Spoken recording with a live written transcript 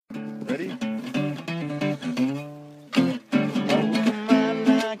Ready?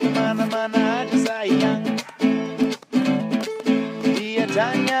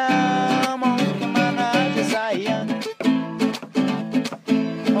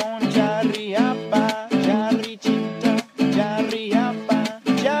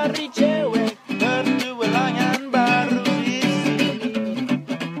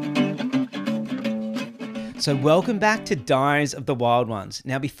 So welcome back to Diaries of the Wild Ones.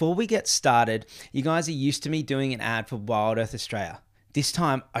 Now before we get started, you guys are used to me doing an ad for Wild Earth Australia. This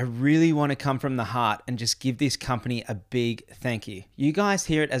time, I really want to come from the heart and just give this company a big thank you. You guys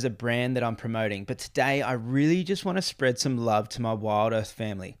hear it as a brand that I'm promoting, but today I really just want to spread some love to my Wild Earth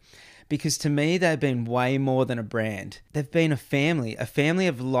family. Because to me, they've been way more than a brand. They've been a family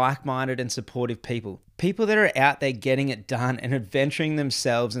of like-minded and supportive people. People that are out there getting it done and adventuring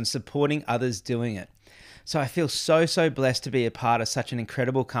themselves and supporting others doing it. So I feel so blessed to be a part of such an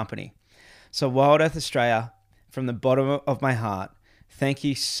incredible company. So Wild Earth Australia, from the bottom of my heart, thank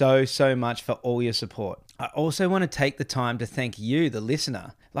you so much for all your support. I also want to take the time to thank you, the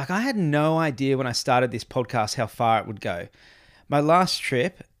listener. Like, I had no idea when I started this podcast how far it would go. My last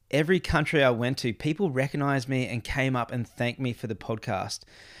trip, every country I went to, people recognized me and came up and thanked me for the podcast.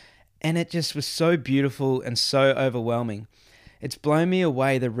 And it just was so beautiful and so overwhelming. It's blown me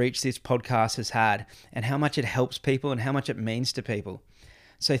away the reach this podcast has had and how much it helps people and how much it means to people.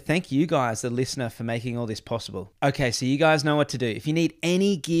 So thank you guys, the listener, for making all this possible. Okay, so you guys know what to do. If you need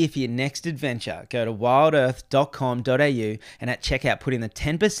any gear for your next adventure, go to wildearth.com.au and at checkout put in the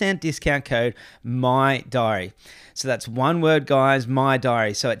 10% discount code MYDIARY. So that's one word, guys,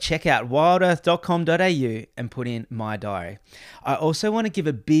 MYDIARY. So at checkout wildearth.com.au and put in MYDIARY. I also want to give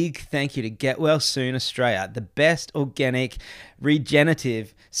a big thank you to Get Well Soon Australia, the best organic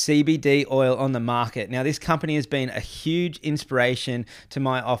regenerative CBD oil on the market. Now, this company has been a huge inspiration to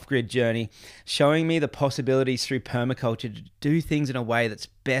my off-grid journey, showing me the possibilities through permaculture to do things in a way that's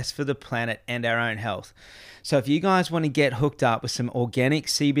best for the planet and our own health. So if you guys want to get hooked up with some organic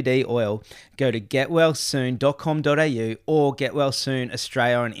CBD oil, go to getwellsoon.com.au or Get Well Soon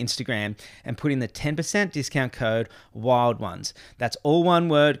Australia on Instagram and put in the 10% discount code WILD ONES. That's all one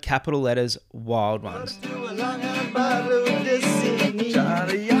word, capital letters, WILD ONES.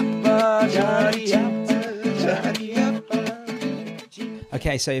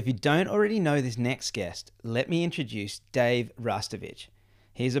 Okay, so if you don't already know this next guest, let me introduce Dave Rastovich.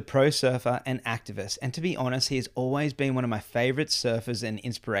 He's a pro surfer and activist, and to be honest, he has always been one of my favorite surfers and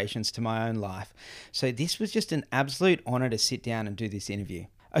inspirations to my own life. So this was just an absolute honor to sit down and do this interview.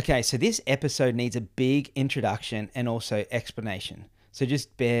 Okay, so this episode needs a big introduction and also explanation. So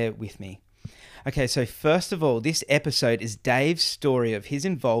just bear with me. Okay, so first of all, this episode is Dave's story of his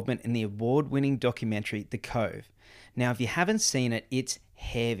involvement in the award-winning documentary, The Cove. Now, if you haven't seen it, it's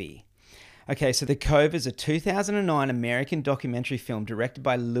heavy. Okay, so The Cove is a 2009 American documentary film directed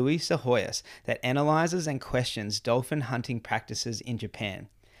by Louis Sahoyas that analyzes and questions dolphin hunting practices in Japan.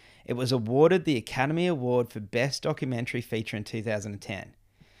 It was awarded the Academy Award for Best Documentary Feature in 2010.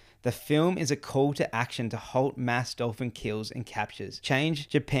 The film is a call to action to halt mass dolphin kills and captures, change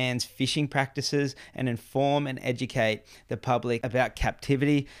Japan's fishing practices, and inform and educate the public about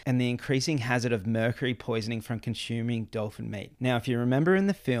captivity and the increasing hazard of mercury poisoning from consuming dolphin meat. Now, if you remember in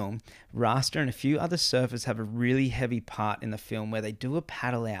the film, Rasta and a few other surfers have a really heavy part in the film where they do a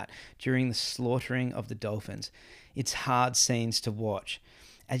paddle out during the slaughtering of the dolphins. It's hard scenes to watch,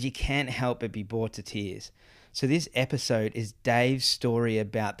 as you can't help but be brought to tears. So this episode is Dave's story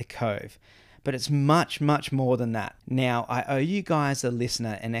about The Cove, but it's much more than that. Now, I owe you guys, the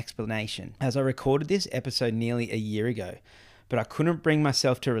listener, an explanation, as I recorded this episode nearly a year ago, but I couldn't bring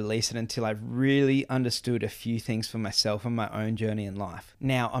myself to release it until I really understood a few things for myself and my own journey in life.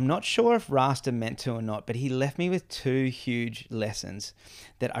 Now, I'm not sure if Rasta meant to or not, but he left me with two huge lessons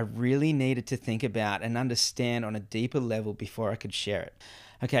that I really needed to think about and understand on a deeper level before I could share it.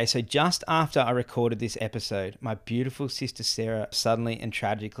 Okay, so just after I recorded this episode, my beautiful sister Sarah suddenly and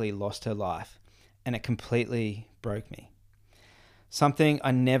tragically lost her life, and it completely broke me. Something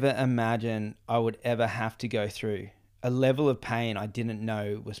I never imagined I would ever have to go through, a level of pain I didn't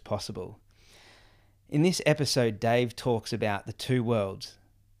know was possible. In this episode, Dave talks about the two worlds,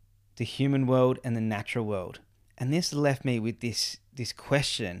 the human world and the natural world, and this left me with this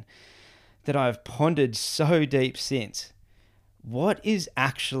question that I've pondered so deep since. What is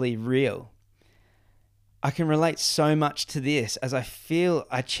actually real? I can relate so much to this as I feel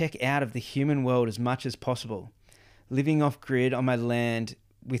I check out of the human world as much as possible, living off grid on my land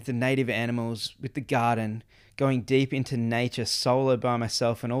with the native animals, with the garden, going deep into nature solo by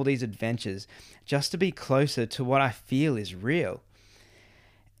myself and all these adventures just to be closer to what I feel is real.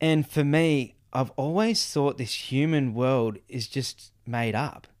 And for me, I've always thought this human world is just made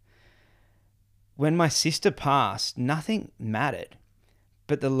up. When my sister passed, nothing mattered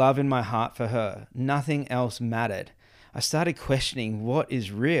but the love in my heart for her. Nothing else mattered. I started questioning what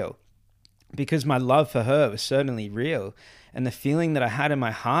is real, because my love for her was certainly real, and the feeling that I had in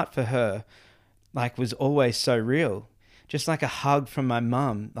my heart for her was always so real. Just like a hug from my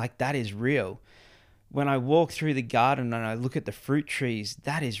mum, that is real. When I walk through the garden and I look at the fruit trees,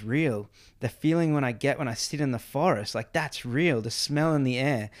 that is real. The feeling when I get when I sit in the forest, that's real. The smell in the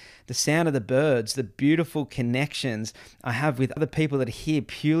air, the sound of the birds, the beautiful connections I have with other people that are here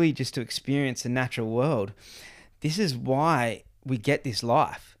purely just to experience the natural world. This is why we get this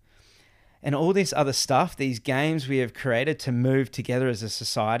life. And all this other stuff, these games we have created to move together as a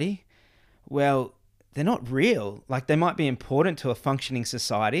society, well, they're not real. They might be important to a functioning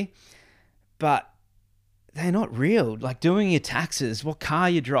society, but they're not real. Doing your taxes, what car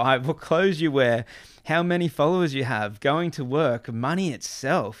you drive, what clothes you wear, how many followers you have, going to work, money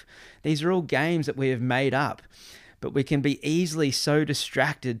itself. These are all games that we have made up, but we can be easily so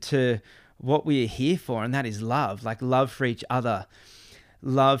distracted to what we are here for, and that is love. Love for each other,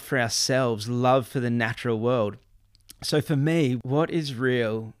 love for ourselves, love for the natural world. So for me, what is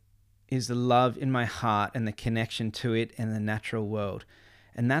real is the love in my heart and the connection to it and the natural world.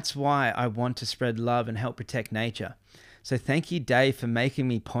 And that's why I want to spread love and help protect nature. So thank you, Dave, for making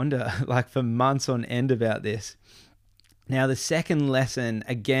me ponder for months on end about this. Now, the second lesson,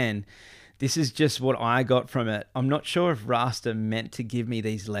 again, this is just what I got from it. I'm not sure if Rasta meant to give me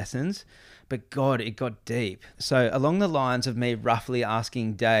these lessons, but God, it got deep. So along the lines of me roughly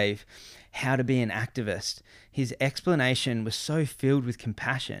asking Dave how to be an activist, his explanation was so filled with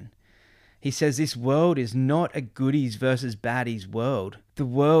compassion. He says this world is not a goodies versus baddies world. The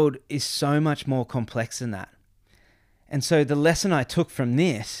world is so much more complex than that. And so the lesson I took from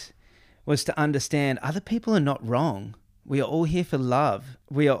this was to understand other people are not wrong. We are all here for love.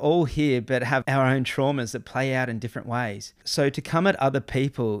 We are all here but have our own traumas that play out in different ways. So to come at other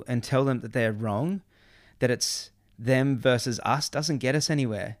people and tell them that they're wrong, that it's them versus us, doesn't get us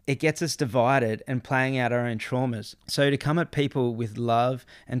anywhere. It gets us divided and playing out our own traumas. So to come at people with love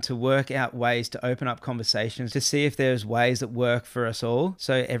and to work out ways to open up conversations, to see if there's ways that work for us all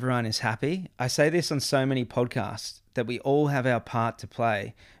so everyone is happy. I say this on so many podcasts, that we all have our part to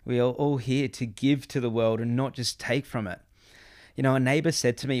play. We are all here to give to the world and not just take from it. You know, a neighbor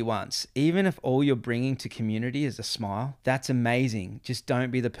said to me once, even if all you're bringing to community is a smile, that's amazing. Just don't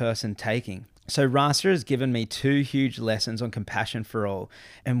be the person taking. So Rasta has given me 2 huge lessons on compassion for all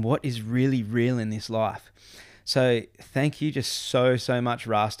and what is really real in this life. So thank you just so much,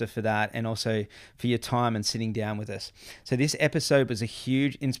 Rasta, for that, and also for your time and sitting down with us. So this episode was a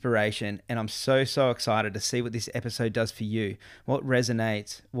huge inspiration, and I'm so excited to see what this episode does for you, what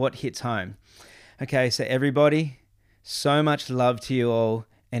resonates, what hits home. Okay, so everybody, so much love to you all,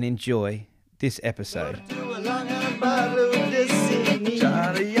 and enjoy this episode.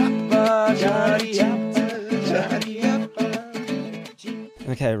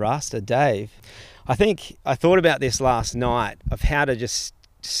 Okay, Rasta, Dave. I thought about this last night of how to just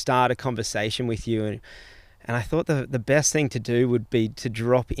start a conversation with you, and I thought the best thing to do would be to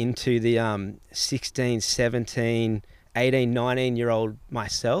drop into the 16, 17, 18, 19-year-old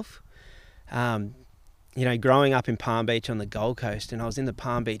myself. You know, growing up in Palm Beach on the Gold Coast, and I was in the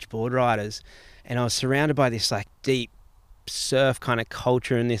Palm Beach Board Riders, and I was surrounded by this deep surf kind of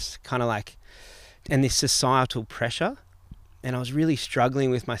culture and this kind of and this societal pressure, and I was really struggling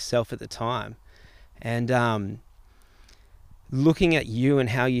with myself at the time. And looking at you and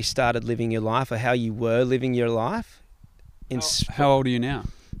how you started living your life, or how you were living your life. How old are you now?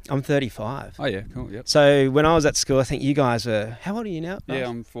 I'm 35. Oh yeah, cool, yep. So when I was at school, I think you guys were, how old are you now? Yeah,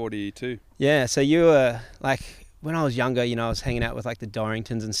 I'm 42. Yeah, so you were when I was younger, you know, I was hanging out with the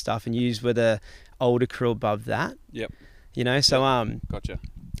Dorringtons and stuff, and you were the older crew above that. Yep. You know, so Gotcha.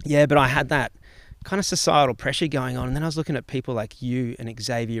 Yeah, but I had that kind of societal pressure going on, and then I was looking at people like you and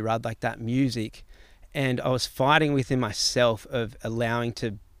Xavier Rudd, that music, and I was fighting within myself of allowing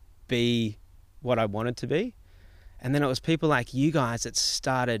to be what I wanted to be. And then it was people like you guys that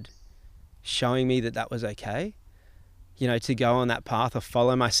started showing me that was okay, you know, to go on that path or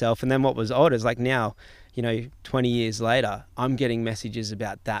follow myself. And then what was odd is now, you know, 20 years later, I'm getting messages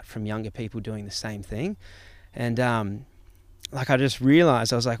about that from younger people doing the same thing. And I just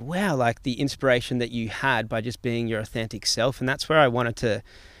realized, I was wow, the inspiration that you had by just being your authentic self. And that's where I wanted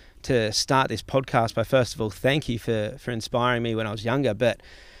to start this podcast by, first of all, thank you for inspiring me when I was younger. But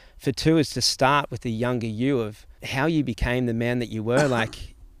for 2 is to start with the younger you of how you became the man that you were.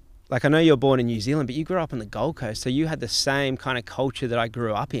 like I know you're born in New Zealand, but you grew up on the Gold Coast, so you had the same kind of culture that I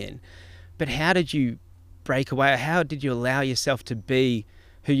grew up in. But how did you break away? How did you allow yourself to be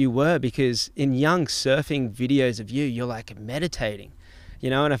who you were? Because in young surfing videos of you, you're like meditating, you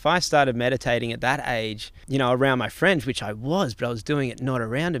know, and if I started meditating at that age, you know, around my friends, which I was, but I was doing it not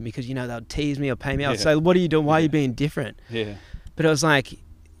around them because, you know, they'd tease me or pay me out. So what are you doing? Why are you being different? Yeah. But it was like,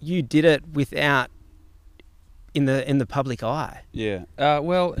 you did it without in the public eye. Yeah.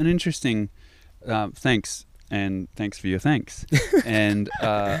 Well, an interesting, thanks, and thanks for your thanks. And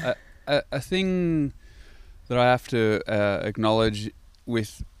a thing that I have to acknowledge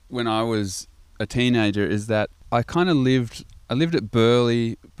with when I was a teenager is that I kind of lived at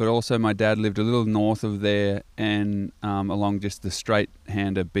Burleigh, but also my dad lived a little north of there and along just the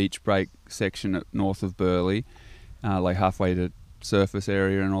straight-hander beach break section north of Burleigh, like halfway to surface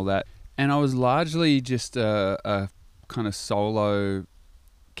area and all that. And I was largely just a kind of solo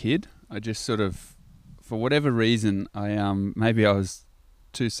kid. I just sort of, for whatever reason, maybe I was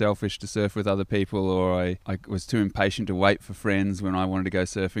too selfish to surf with other people, or I was too impatient to wait for friends when I wanted to go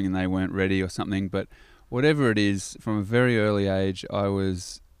surfing and they weren't ready or something. But whatever it is, from a very early age, I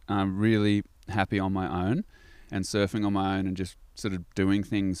was really happy on my own and surfing on my own and just sort of doing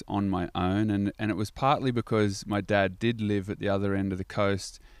things on my own. And it was partly because my dad did live at the other end of the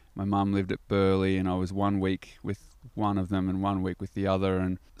coast. My mum lived at Burleigh, and I was 1 week with one of them and 1 week with the other.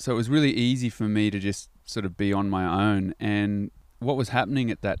 And so it was really easy for me to just sort of be on my own. And what was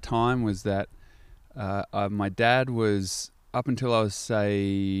happening at that time was that my dad was, up until I was,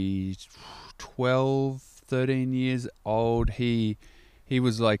 say, 12, 13 years old, he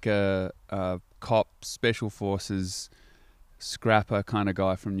was like a cop, special forces scrapper kind of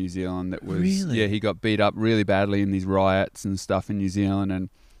guy from New Zealand that was... Really? Yeah, he got beat up really badly in these riots and stuff in New Zealand and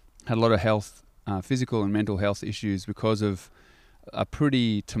had a lot of health, physical and mental health issues because of a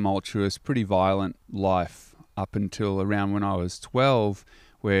pretty tumultuous, pretty violent life up until around when I was 12,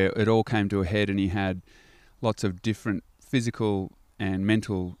 where it all came to a head and he had lots of different physical and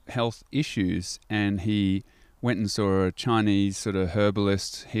mental health issues, and he went and saw a Chinese sort of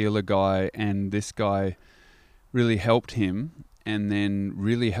herbalist healer guy, and this guy really helped him and then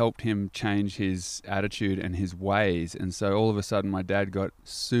really helped him change his attitude and his ways. And so all of a sudden my dad got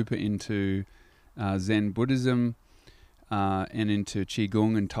super into Zen Buddhism and into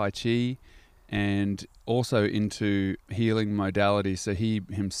Qigong and Tai Chi, and also into healing modalities. So he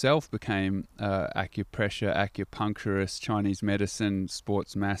himself became acupressure, acupuncturist, Chinese medicine,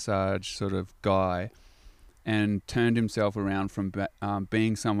 sports massage sort of guy, and turned himself around from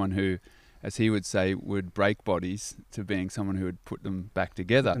being someone who, as he would say, would break bodies to being someone who would put them back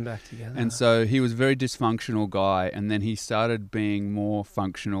together. And so he was a very dysfunctional guy, and then he started being more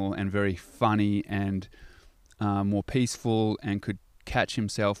functional and very funny and more peaceful, and could catch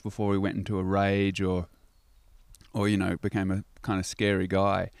himself before he went into a rage or you know, became a kind of scary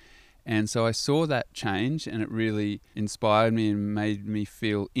guy. And so I saw that change, and it really inspired me and made me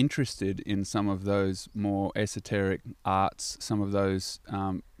feel interested in some of those more esoteric arts, some of those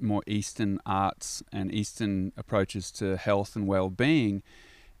more Eastern arts and Eastern approaches to health and well-being.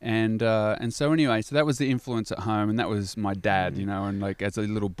 And so anyway, so that was the influence at home, and that was my dad, you know, and like as a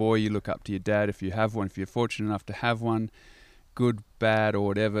little boy, you look up to your dad if you have one, if you're fortunate enough to have one, good, bad, or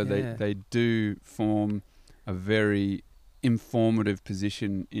whatever, they do form a very informative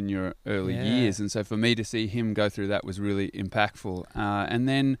position in your early years. And so for me to see him go through that was really impactful. And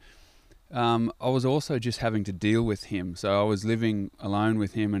then I was also just having to deal with him. So I was living alone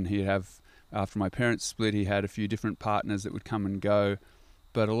with him, and he'd have, after my parents split, he had a few different partners that would come and go.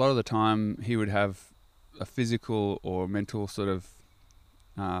 But a lot of the time he would have a physical or mental sort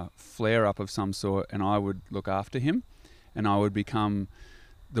of flare-up of some sort, and I would look after him, and I would become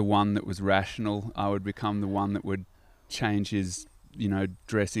the one that was rational. I would become the one that would change his, you know,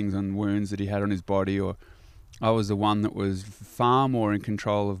 dressings on wounds that he had on his body, or I was the one that was far more in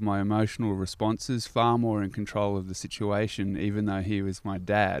control of my emotional responses, far more in control of the situation, even though he was my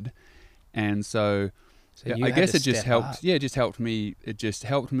dad. And so I guess it just helped. Yeah, it just helped me. It just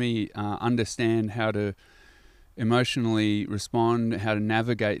helped me understand how to emotionally respond, how to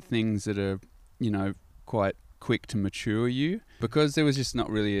navigate things that are, you know, quite quick to mature you, because there was just not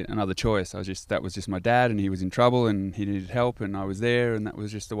really another choice. That was just my dad, and he was in trouble and he needed help, and I was there, and that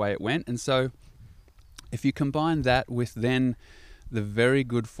was just the way it went. And so if you combine that with then the very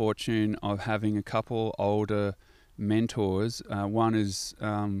good fortune of having a couple older mentors, one is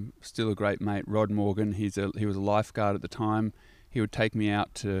still a great mate, Rod Morgan. He was a lifeguard at the time. He would take me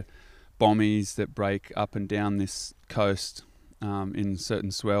out to bommies that break up and down this coast in certain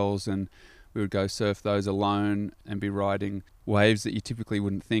swells, and we would go surf those alone and be riding waves that you typically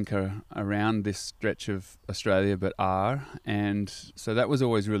wouldn't think are around this stretch of Australia, but are. And so that was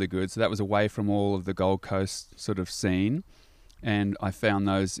always really good. So that was away from all of the Gold Coast sort of scene. And I found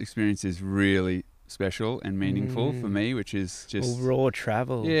those experiences really special and meaningful for me, which is just raw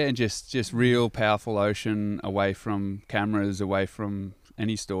travel. Yeah, and just real powerful ocean, away from cameras, away from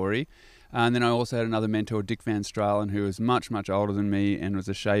any story. And then I also had another mentor, Dick Van Stralen, who was much, much older than me and was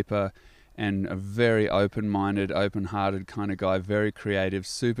a shaper and a very open-minded, open-hearted kind of guy, very creative,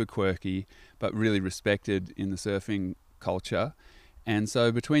 super quirky, but really respected in the surfing culture. And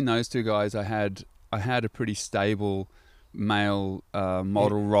so between those two guys, I had a pretty stable male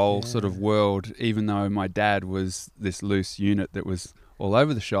model role sort of world, even though my dad was this loose unit that was all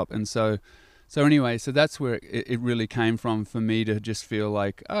over the shop. And so anyway, so that's where it really came from for me to just feel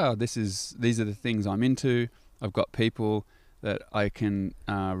like, oh, these are the things I'm into. I've got people that I can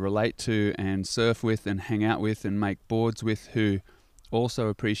relate to and surf with and hang out with and make boards with who also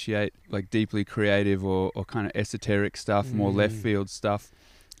appreciate like deeply creative or kind of esoteric stuff, more left field stuff.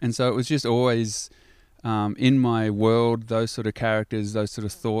 And so it was just always in my world, those sort of characters, those sort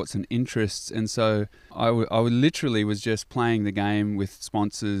of thoughts and interests. And so I literally was just playing the game with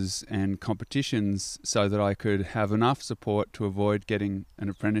sponsors and competitions so that I could have enough support to avoid getting an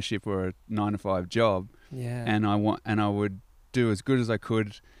apprenticeship or a 9-to-5 job. Yeah. And I would do as good as I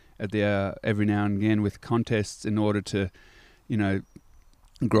could at the every now and again with contests in order to,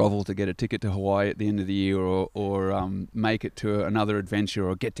 grovel to get a ticket to Hawaii at the end of the year, or make it to another adventure,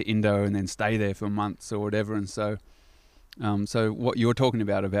 or get to Indo and then stay there for months or whatever. And so what you're talking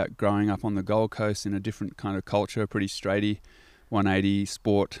about growing up on the Gold Coast in a different kind of culture, pretty straighty, 180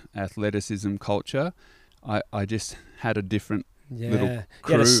 sport, athleticism culture, I just had a different little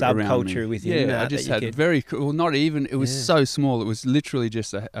crew. You had a subculture within that. I just had very cool. Not even. It was so small. It was literally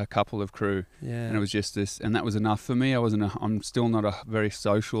just a couple of crew. Yeah. And it was just this, and that was enough for me. I'm still not a very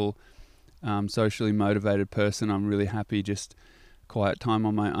socially motivated person. I'm really happy just quiet time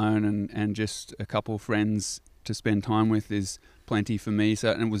on my own, and just a couple of friends to spend time with is plenty for me.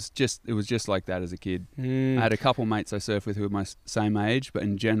 So, and it was just like that as a kid. I had a couple mates I surfed with who were my same age, but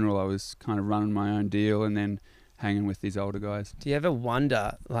in general I was kind of running my own deal and then hanging with these older guys. Do you ever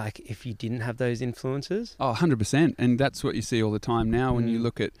wonder, like, if you didn't have those influences? Oh, 100%. And that's what you see all the time now when you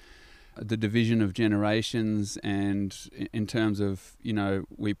look at the division of generations, and in terms of,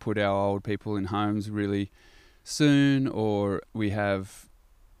 we put our old people in homes really soon, or we have,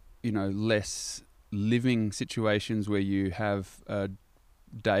 less living situations where you have a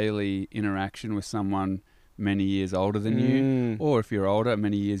daily interaction with someone many years older than you, or if you're older,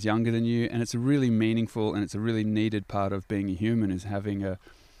 many years younger than you. And it's a really meaningful and it's a really needed part of being a human, is having a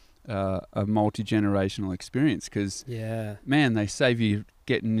multi-generational experience, because man, they save you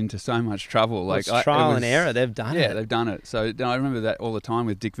getting into so much trouble. Well, like trial and error, they've done it. Yeah, they've done it. So I remember that all the time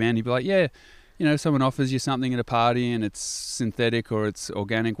with Dick Van. He'd be like, someone offers you something at a party and it's synthetic or it's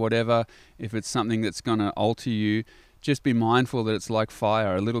organic, whatever. If it's something that's going to alter you, just be mindful that it's like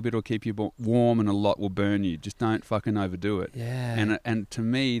fire. A little bit will keep you warm and a lot will burn you. Just don't fucking overdo it. Yeah. And to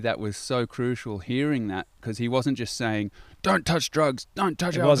me, that was so crucial, hearing that, because he wasn't just saying, don't touch drugs, don't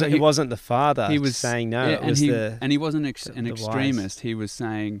touch alcohol. He wasn't the father. He was saying no. Yeah, and he wasn't an extremist.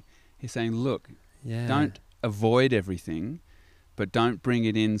 Wise. He's saying, look, don't avoid everything, but don't bring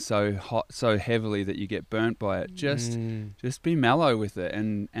it in so heavily that you get burnt by it. Just be mellow with it.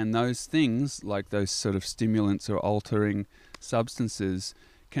 And those things, like those sort of stimulants or altering substances,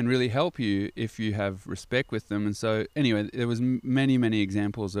 can really help you if you have respect with them. And so anyway, there was many, many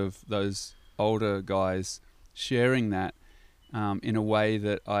examples of those older guys sharing that in a way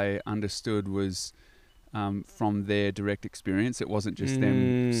that I understood was from their direct experience. It wasn't just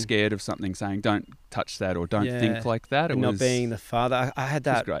them scared of something saying don't touch that or don't think like that. It was not was being the father. I had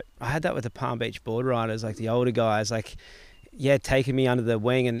that. Great. I had that with the Palm Beach board riders, like the older guys, taking me under the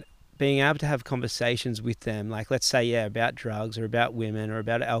wing and being able to have conversations with them, like let's say about drugs or about women or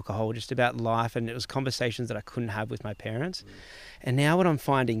about alcohol, just about life. And it was conversations that I couldn't have with my parents. And now what I'm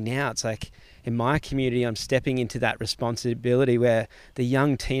finding now, it's like in my community, I'm stepping into that responsibility where the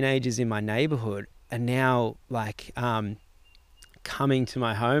young teenagers in my neighborhood are now coming to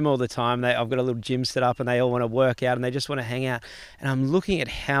my home all the time. I've got a little gym set up and they all want to work out and they just want to hang out. And I'm looking at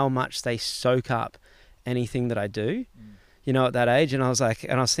how much they soak up anything that I do, at that age. And I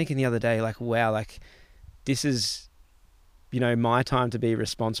was thinking the other day, wow, this is, my time to be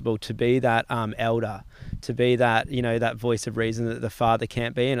responsible, to be that elder, to be that, that voice of reason that the father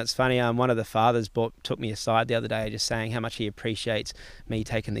can't be. And it's funny, one of the fathers took me aside the other day just saying how much he appreciates me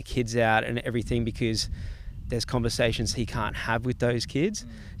taking the kids out and everything, because there's conversations he can't have with those kids.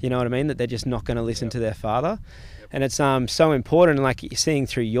 You know what I mean? That they're just not going to listen to their father. And it's so important. And like you're seeing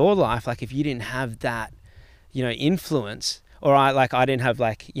through your life, like if you didn't have that, you know, influence, or I didn't have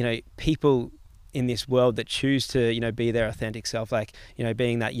like, you know, people in this world that choose to, you know, be their authentic self, like, you know,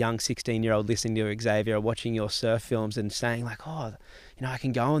 being that young 16-year-old listening to Xavier or watching your surf films and saying like, oh, you know, I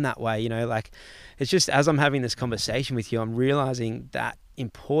can go in that way, you know, like it's just as I'm having this conversation with you, I'm realizing that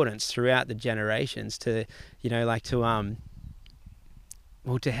importance throughout the generations to, you know, like to, well,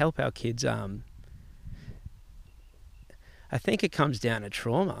 to help our kids. I think it comes down to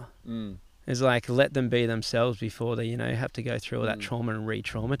trauma. It's like let them be themselves before they, you know, have to go through all that trauma and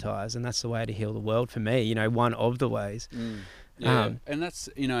re-traumatize. And that's the way to heal the world for me, you know, one of the ways. Yeah, and that's,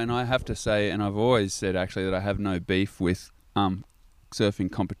 you know, and I have to say, and I've always said actually that I have no beef with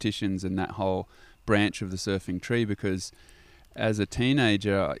surfing competitions and that whole branch of the surfing tree, because as a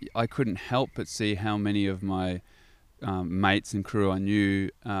teenager, I couldn't help but see how many of my mates and crew I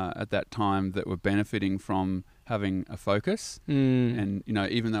knew at that time that were benefiting from having a focus. And, you know,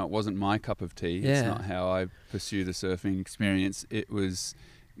 even though it wasn't my cup of tea, it's not how I pursue the surfing experience. It's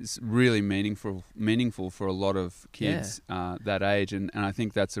really meaningful for a lot of kids that age. And I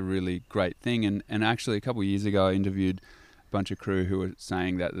think that's a really great thing. And actually a couple of years ago, I interviewed a bunch of crew who were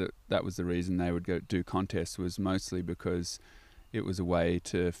saying that was the reason they would go do contests, was mostly because it was a way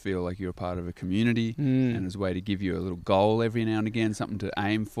to feel like you're a part of a community, and it was a way to give you a little goal every now and again, something to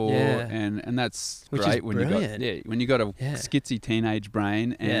aim for, and that's Which great is when brilliant. you got a skitsy teenage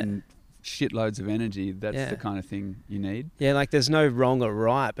brain and shitloads of energy. That's the kind of thing you need. Yeah, like there's no wrong or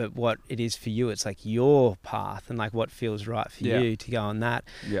right, but what it is for you, it's like your path and like what feels right for you to go on that.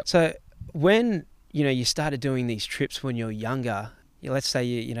 So when, you know, you started doing these trips when you're younger, let's say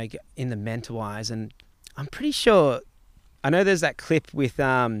you know, in the mental eyes, and I'm pretty sure, I know there's that clip with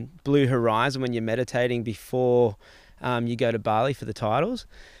Blue Horizon when you're meditating before you go to Bali for the titles.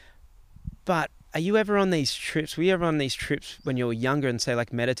 But are you ever on these trips? Were you ever on these trips when you were younger and say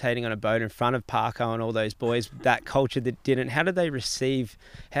like meditating on a boat in front of Parko and all those boys, that culture that didn't? How did they receive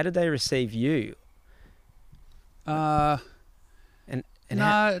you? No.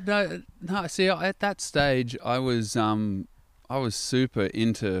 See, at that stage, I was super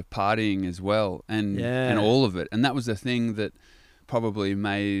into partying as well, and all of it, and that was the thing that probably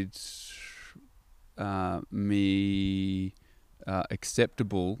made me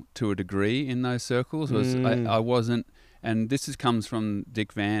acceptable to a degree in those circles. Was I wasn't, and this comes from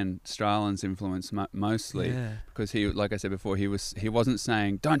Dick Van Stralen's influence mostly, because he, like I said before, he wasn't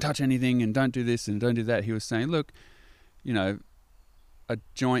saying don't touch anything and don't do this and don't do that. He was saying, look, you know, a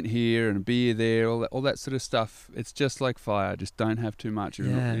joint here and a beer there, all that sort of stuff. It's just like fire. Just don't have too much.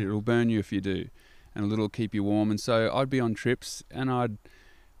 It'll burn you if you do, and a little keep you warm. And so I'd be on trips, and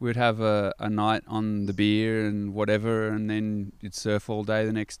we'd have a night on the beer and whatever, and then you'd surf all day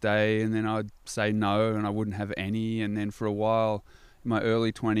the next day, and then I'd say no, and I wouldn't have any. And then for a while, in my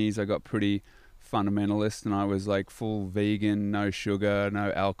early 20s, I got pretty fundamentalist, and I was like full vegan, no sugar,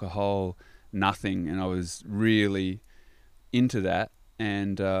 no alcohol, nothing, and I was really into that.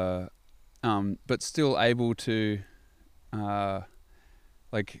 And but still able to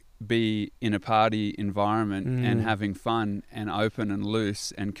like be in a party environment and having fun and open and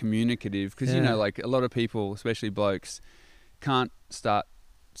loose and communicative, because you know, like a lot of people, especially blokes, can't start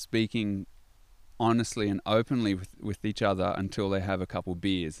speaking honestly and openly with each other until they have a couple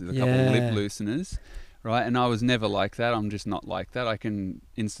beers. There's a couple lip looseners, right? And I was never like that. I'm just not like that. I can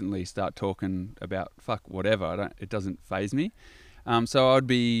instantly start talking about fuck whatever. It doesn't faze me. So I'd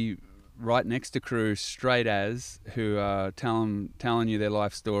be right next to crew straight as who are telling you their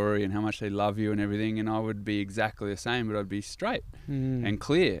life story and how much they love you and everything, and I would be exactly the same, but I'd be straight and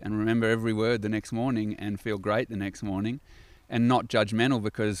clear and remember every word the next morning and feel great the next morning, and not judgmental,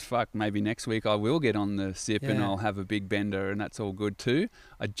 because fuck, maybe next week I will get on the sip and I'll have a big bender, and that's all good too.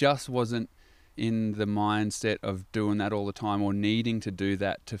 I just wasn't in the mindset of doing that all the time or needing to do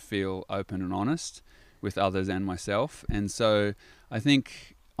that to feel open and honest with others and myself. And so I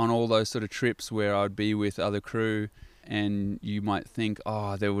think on all those sort of trips where I'd be with other crew, and you might think,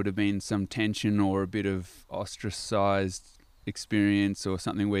 oh, there would have been some tension or a bit of ostracized experience or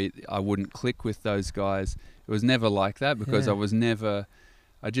something where I wouldn't click with those guys. It was never like that, because I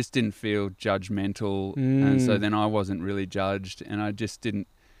just didn't feel judgmental. And so then I wasn't really judged, and I just didn't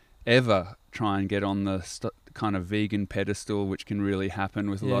ever try and get on the kind of vegan pedestal, which can really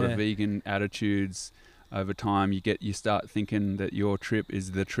happen with a lot of vegan attitudes. Over time, you start thinking that your trip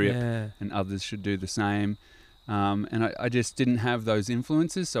is the trip and others should do the same. And I just didn't have those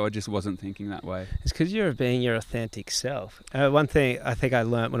influences, so I just wasn't thinking that way. It's because you're being your authentic self. One thing I think I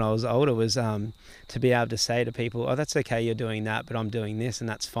learned when I was older was to be able to say to people, "Oh, that's okay, you're doing that, but I'm doing this, and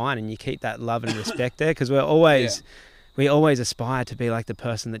that's fine." And you keep that love and respect there, because we always aspire to be like the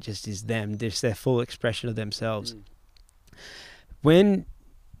person that just is them, just their full expression of themselves. When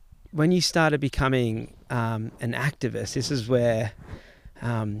you started becoming an activist, this is where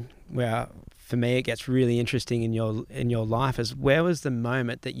for me it gets really interesting in your life. Is where was the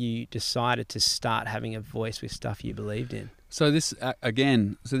moment that you decided to start having a voice with stuff you believed in? So this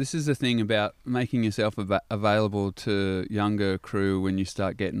this is the thing about making yourself available to younger crew when you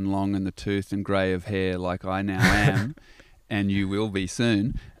start getting long in the tooth and grey of hair, like I now am, and you will be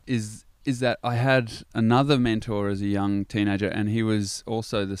soon. Is that I had another mentor as a young teenager, and he was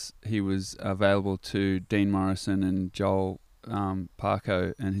available to Dean Morrison and Joel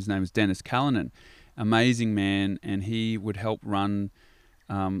Parko, and his name is Dennis Callanan. Amazing man, and he would help run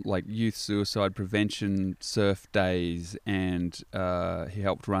like youth suicide prevention surf days, and he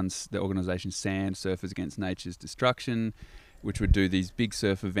helped run the organisation Sand Surfers Against Nature's Destruction, which would do these big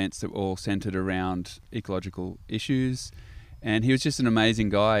surf events that were all centred around ecological issues. And he was just an amazing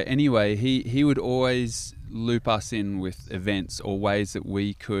guy. Anyway, he would always loop us in with events or ways that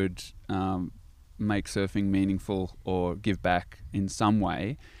we could make surfing meaningful or give back in some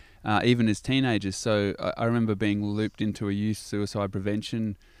way, even as teenagers. So I remember being looped into a youth suicide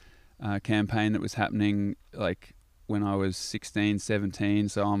prevention campaign that was happening like when I was 16, 17.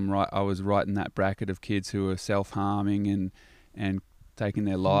 So I was right in that bracket of kids who were self-harming and taking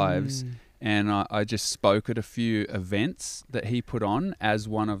their lives. And I just spoke at a few events that he put on as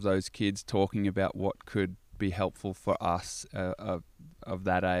one of those kids, talking about what could be helpful for us of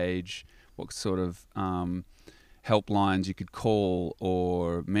that age, what sort of helplines you could call,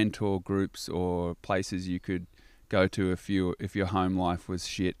 or mentor groups or places you could go to if your home life was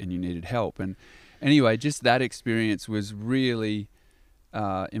shit and you needed help. And anyway, just that experience was really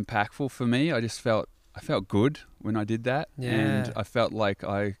impactful for me. I felt good when I did that, and I felt like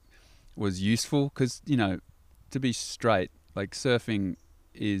I was useful, because to be straight, like surfing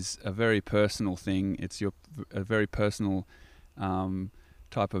is a very personal thing. It's a very personal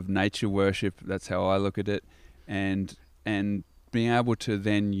type of nature worship. That's how I look at it, and being able to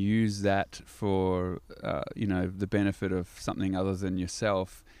then use that for the benefit of something other than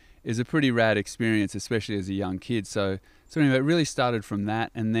yourself is a pretty rad experience, especially as a young kid. So anyway, it really started from that.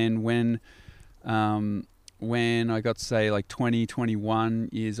 And then when I got to say like 20, 21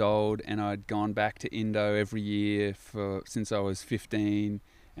 years old, and I'd gone back to Indo every year since I was 15,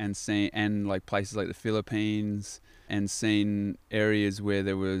 and like places like the Philippines, and seen areas where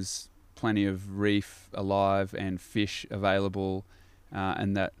there was plenty of reef alive and fish available,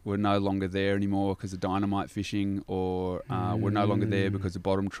 and that were no longer there anymore because of dynamite fishing, or were no longer there because of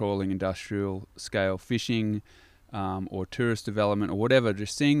bottom trawling, industrial scale fishing, or tourist development or whatever.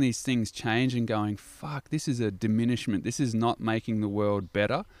 Just seeing these things change and going, fuck, this is a diminishment. This is not making the world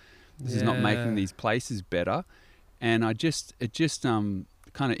better. This is not making these places better. And it just kind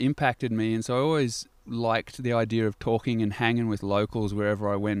of impacted me. And so I always liked the idea of talking and hanging with locals wherever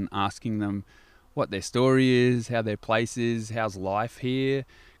I went, asking them what their story is, how their place is, how's life here.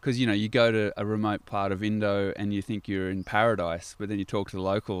 Because, you go to a remote part of Indo and you think you're in paradise, but then you talk to the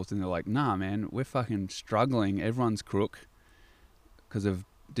locals and they're like, nah, man, we're fucking struggling. Everyone's crook because of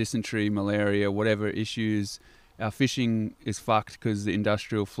dysentery, malaria, whatever issues. Our fishing is fucked because the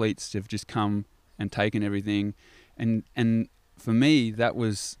industrial fleets have just come and taken everything. And for me, it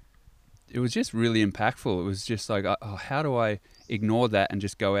was just really impactful. It was just like, oh, how do I ignore that and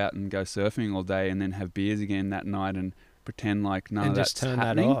just go out and go surfing all day and then have beers again that night and pretend like none of that's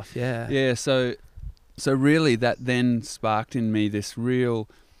happening? And just turn that off, Yeah, so really that then sparked in me this real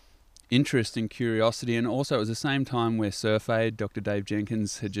interest and curiosity. And also it was the same time where Surf Aid, Dr. Dave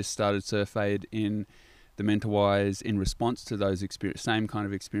Jenkins, had just started Surf Aid in the Mentawais in response to those same kind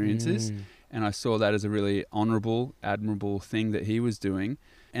of experiences. And I saw that as a really honourable, admirable thing that he was doing.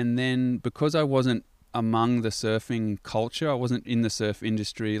 And then because I wasn't among the surfing culture, I wasn't in the surf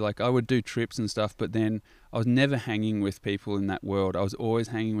industry, like I would do trips and stuff, but then I was never hanging with people in that world. I was always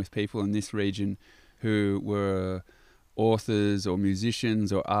hanging with people in this region who were authors or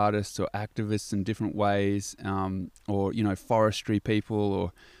musicians or artists or activists in different ways, or forestry people,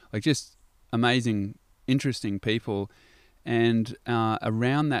 or like just amazing, interesting people. And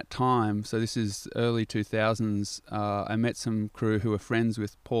around that time, so this is early 2000s, I met some crew who were friends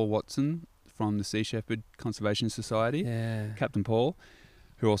with Paul Watson from the Sea Shepherd Conservation Society, Captain Paul,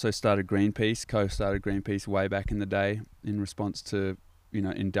 who also started Greenpeace, co-started Greenpeace way back in the day in response to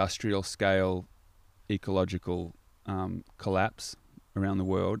industrial scale ecological collapse around the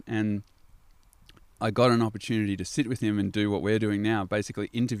world. And I got an opportunity to sit with him and do what we're doing now, basically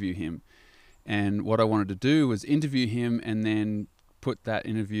interview him. And what I wanted to do was interview him and then put that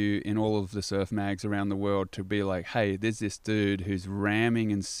interview in all of the surf mags around the world to be like, hey, there's this dude who's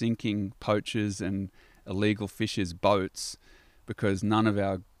ramming and sinking poachers and illegal fishers' boats because none of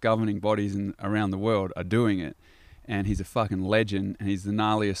our governing bodies around the world are doing it. And he's a fucking legend, and he's the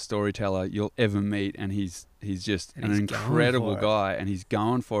gnarliest storyteller you'll ever meet, and he's just an incredible guy, and he's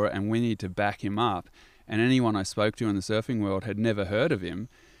going for it, and we need to back him up. And anyone I spoke to in the surfing world had never heard of him,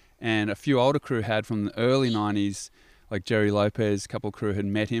 and a few older crew had from the early 90s, like Jerry Lopez, a couple crew had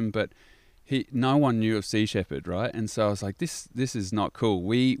met him, but no one knew of Sea Shepherd, right? And so I was like, this is not cool.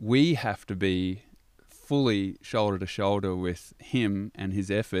 We have to be fully shoulder to shoulder with him and his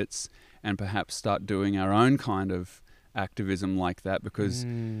efforts, and perhaps start doing our own kind of activism like that, because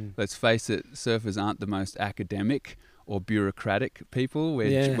let's face it, surfers aren't the most academic or bureaucratic people.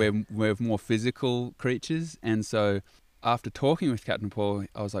 We're more physical creatures. And so after talking with Captain Paul,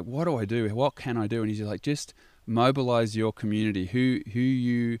 I was like, what do I do? What can I do? And he's just like, just mobilize your community, who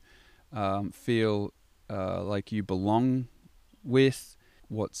you feel like you belong with,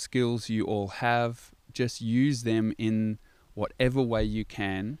 what skills you all have. Just use them in whatever way you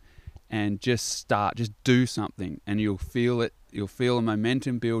can, and just do something, and you'll feel it. You'll feel a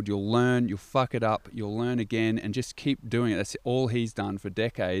momentum build. You'll learn. You'll fuck it up. You'll learn again, and just keep doing it. That's all he's done for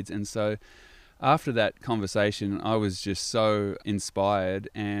decades. And so after that conversation, I was just so inspired,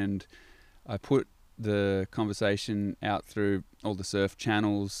 and I put the conversation out through all the surf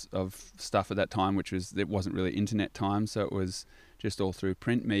channels of stuff at that time, it wasn't really internet time, so it was just all through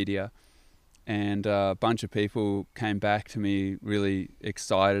print media. And a bunch of people came back to me really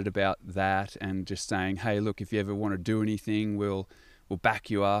excited about that, and just saying, hey, look, if you ever want to do anything, we'll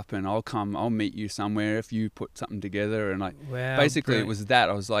back you up, and I'll meet you somewhere if you put something together. And basically brilliant. It was that.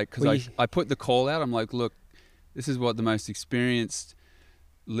 I was like, because I put the call out, I'm like, look, this is what the most experienced,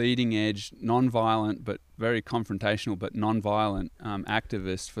 leading edge, non-violent, but very confrontational, but non-violent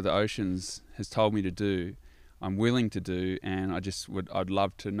activist for the oceans has told me to do. I'm willing to do, and I'd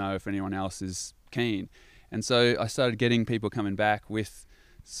love to know if anyone else is keen. And so I started getting people coming back with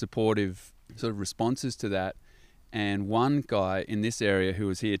supportive sort of responses to that. And one guy in this area who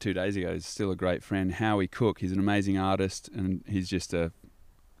was here 2 days ago is still a great friend, Howie Cook. He's an amazing artist, and he's just a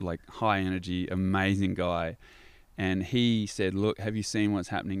high energy, amazing guy. And he said, look, have you seen what's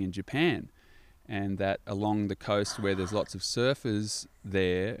happening in Japan? And that along the coast where there's lots of surfers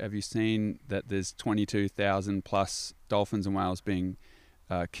there, have you seen that there's 22,000 plus dolphins and whales being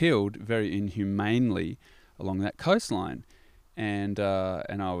killed very inhumanely along that coastline? And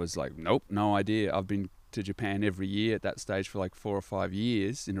I was like, nope, no idea. I've been to Japan every year at that stage for like 4 or 5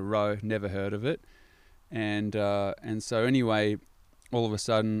 years in a row, never heard of it. And so anyway, all of a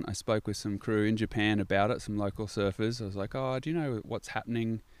sudden I spoke with some crew in Japan about it, some local surfers. I was like, oh, do you know what's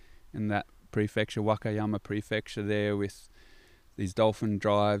happening in that prefecture, Wakayama prefecture there, with these dolphin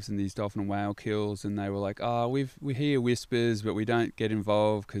drives and these dolphin and whale kills? And they were like, oh, we hear whispers, but we don't get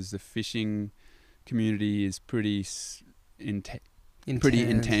involved because the fishing community is pretty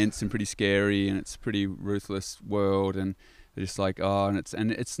intense and pretty scary, and it's a pretty ruthless world, and they're just like, oh,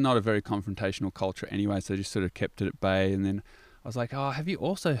 and it's not a very confrontational culture anyway, so they just sort of kept it at bay. And then I was like, oh, have you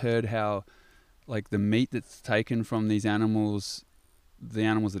also heard how like the meat that's taken from these animals, the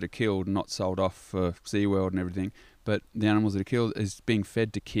animals that are killed, not sold off for SeaWorld and everything, but the animals that are killed is being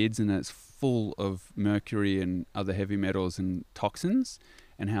fed to kids, and it's full of mercury and other heavy metals and toxins,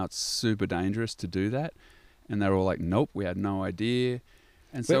 and how it's super dangerous to do that? And they were all like, nope, we had no idea.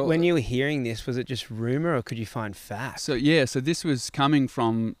 And so when you were hearing this, was it just rumor, or could you find facts? So this was coming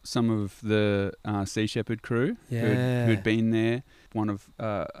from some of the Sea Shepherd crew who'd been there. One of,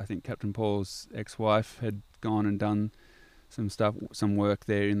 I think Captain Paul's ex-wife had gone and done some work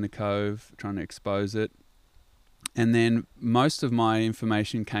there in the Cove, trying to expose it. And then most of my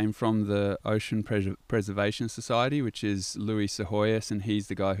information came from the Ocean Preservation Society, which is Louis Sahoyas, and he's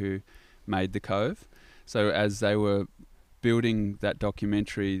the guy who made the Cove. So as they were building that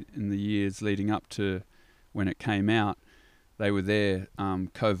documentary in the years leading up to when it came out, they were there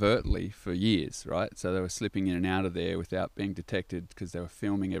covertly for years, right? So they were slipping in and out of there without being detected, because they were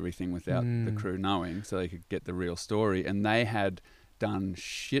filming everything without the crew knowing, so they could get the real story. And they had done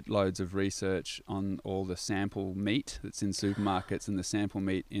shitloads of research on all the sample meat that's in supermarkets and the sample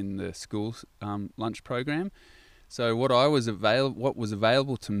meat in the school lunch program. So what was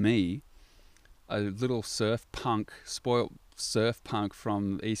available to me, a little spoilt surf punk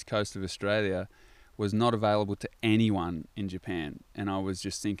from the east coast of Australia, was not available to anyone in Japan. And I was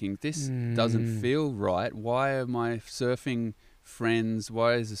just thinking, this doesn't feel right. Why are my surfing friends,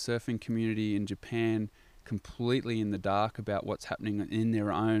 why is the surfing community in Japan completely in the dark about what's happening in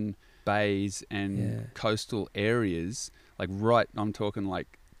their own bays and coastal areas? Like I'm talking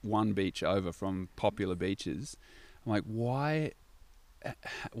like one beach over from popular beaches. I'm like, why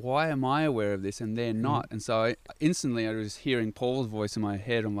am I aware of this and they're not? And so I was hearing Paul's voice in my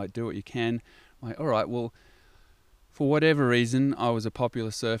head. I'm like, do what you can. I'm like, all right, well, for whatever reason, I was a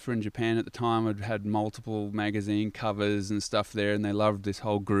popular surfer in Japan at the time. I'd had multiple magazine covers and stuff there, and they loved this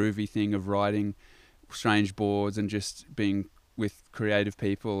whole groovy thing of riding strange boards and just being with creative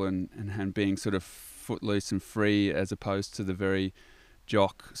people and being sort of footloose and free, as opposed to the very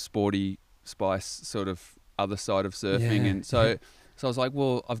jock, sporty spice sort of other side of surfing. And so I was like,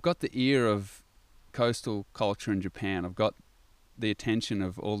 well, I've got the ear of coastal culture in Japan. I've got the attention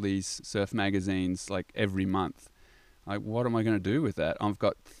of all these surf magazines like every month. Like, what am I going to do with that? I've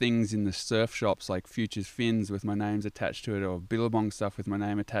got things in the surf shops like Futures Fins with my names attached to it, or Billabong stuff with my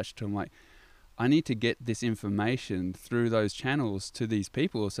name attached to them. Like, I need to get this information through those channels to these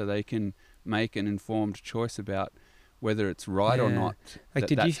people so they can make an informed choice about whether it's right or not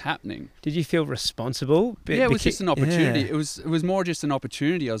that's happening. Did you feel responsible? Yeah, it was just an opportunity. It was more just an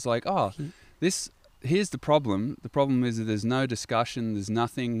opportunity. I was like, here's the problem. The problem is that there's no discussion. There's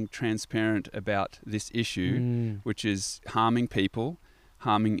nothing transparent about this issue, which is harming people,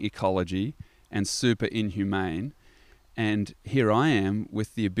 harming ecology, and super inhumane. And here I am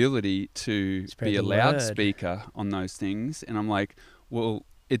with the ability to be a loudspeaker on those things. And I'm like, well,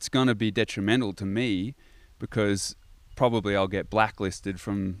 it's going to be detrimental to me because probably I'll get blacklisted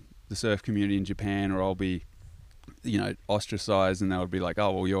from the surf community in Japan, or I'll be, ostracized, and they would be like,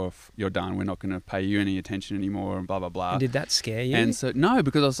 oh, well, you're done. We're not going to pay you any attention anymore, and blah, blah, blah. And did that scare you? And so, no,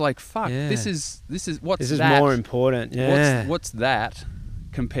 because I was like, fuck, this is more important. Yeah. What's that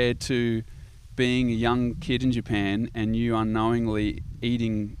compared to being a young kid in Japan and you unknowingly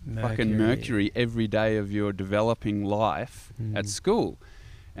eating fucking mercury every day of your developing life at school?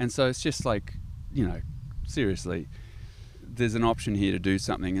 And so it's just like, seriously, there's an option here to do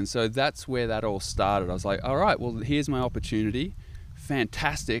something. And so that's where that all started. I was like, all right, well, here's my opportunity.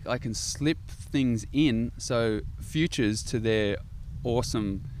 Fantastic. I can slip things in. So Futures, to their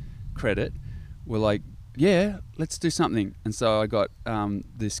awesome credit, were like, yeah, let's do something. And so I got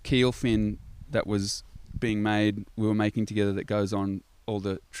this keel fin that was being made, we were making together, that goes on all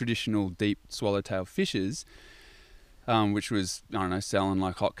the traditional deep swallowtail fishes, which was, I don't know, selling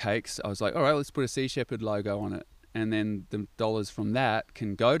like hotcakes. I was like, all right, let's put a Sea Shepherd logo on it. And then the dollars from that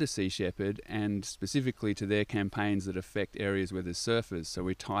can go to Sea Shepherd and specifically to their campaigns that affect areas where there's surfers. So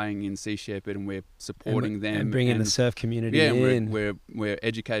we're tying in Sea Shepherd and we're supporting them. And bringing the surf community in. We're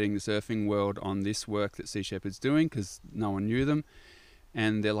educating the surfing world on this work that Sea Shepherd's doing because no one knew them.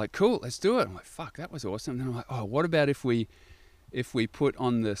 And they're like, cool, let's do it. I'm like, fuck, that was awesome. And then I'm like, oh, what about if we put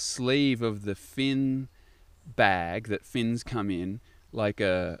on the sleeve of the fin bag that fins come in, like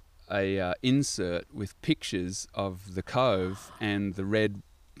a insert with pictures of the Cove and the red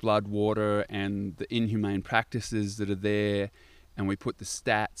blood water and the inhumane practices that are there, and we put the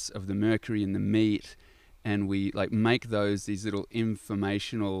stats of the mercury in the meat, and we like make these little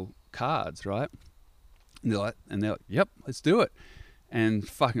informational cards, right? And they're like, yep, let's do it. And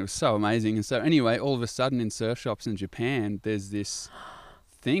fucking, it was so amazing. And so anyway, all of a sudden in surf shops in Japan, there's this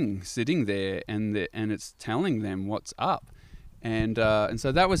thing sitting there, and it's telling them what's up. And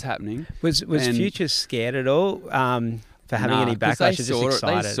so that was happening. Was Futures scared at all for having any backlash? Just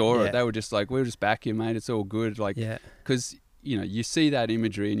excited. They saw it. They were just like, we're just back here, mate. It's all good. Like, because you see that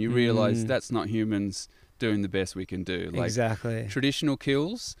imagery and you realize that's not humans doing the best we can do. Like, exactly. Traditional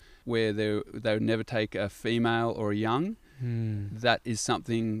kills where they would never take a female or a young. That is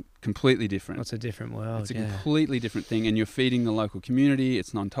something completely different. It's a different world. It's a completely different thing, and you're feeding the local community.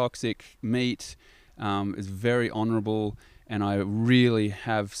 It's non-toxic meat. It's very honourable, and I really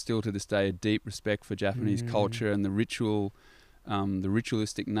have still to this day a deep respect for Japanese culture, and the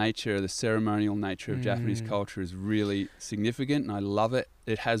ritualistic nature, the ceremonial nature of Japanese culture is really significant, and I love it.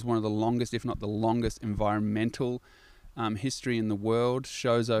 It has one of the longest, if not the longest, environmental history in the world.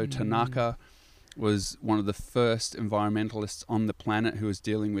 Shozo Tanaka was one of the first environmentalists on the planet who was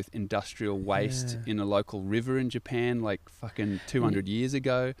dealing with industrial waste in a local river in Japan like fucking 200 years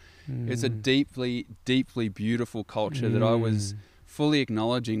ago. It's a deeply, deeply beautiful culture that I was fully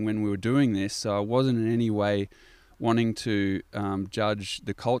acknowledging when we were doing this, so I wasn't in any way wanting to judge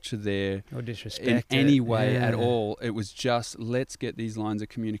the culture there or disrespect in any way at all. It was just, let's get these lines of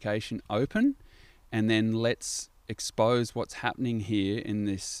communication open, and then let's expose what's happening here in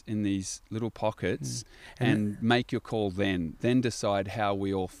these little pockets and make your call then decide how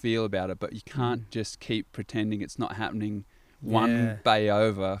we all feel about it. But you can't just keep pretending it's not happening one bay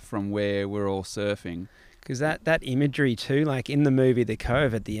over from where we're all surfing. Because that imagery too, like in the movie The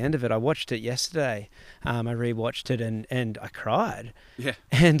Cove, at the end of it, I watched it yesterday. I rewatched it and I cried. Yeah.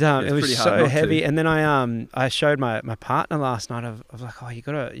 And it was so heavy. To. And then I showed my partner last night. I was like, oh, you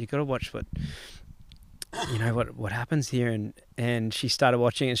gotta watch what happens here. And she started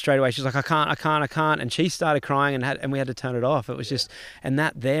watching it straight away. She's like, I can't. And she started crying and we had to turn it off. It was just, and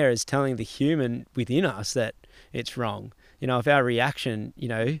that there is telling the human within us that it's wrong. You know, if our reaction,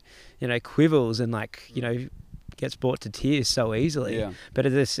 quivers and gets brought to tears so easily. Yeah. But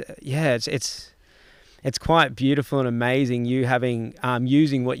it's quite beautiful and amazing you having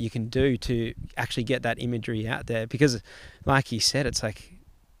using what you can do to actually get that imagery out there, because, like you said, it's like,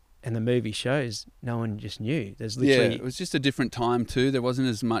 and the movie shows, no one just knew. There's literally it was just a different time too. There wasn't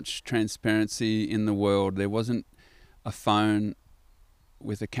as much transparency in the world. There wasn't a phone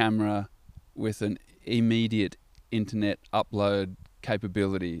with a camera with an immediate internet upload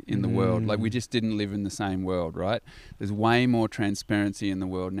capability in the world. Like, we just didn't live in the same world, right? There's way more transparency in the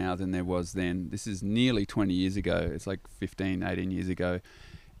world now than there was then. This is nearly 20 years ago. It's like 15, 18 years ago.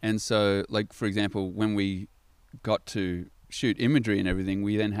 And so, like, for example, when we got to shoot imagery and everything,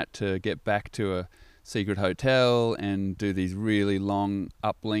 we then had to get back to a secret hotel and do these really long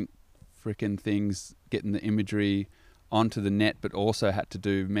uplink freaking things, getting the imagery onto the net, but also had to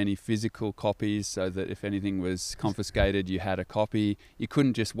do many physical copies so that if anything was confiscated, you had a copy. You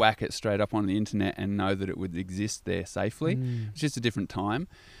couldn't just whack it straight up on the internet and know that it would exist there safely. It's just a different time.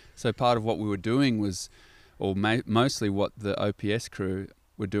 So part of what we were doing was, or mostly what the OPS crew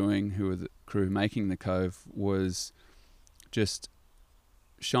were doing, who were the crew making the Cove, was just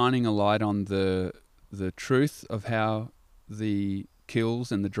shining a light on the truth of how the kills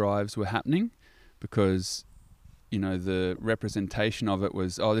and the drives were happening, because the representation of it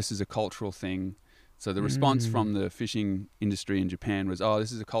was, oh, this is a cultural thing. So the response from the fishing industry in Japan was, oh,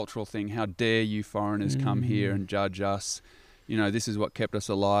 this is a cultural thing. How dare you foreigners come here and judge us? This is what kept us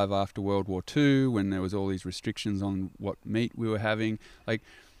alive after World War II, when there was all these restrictions on what meat we were having. Like,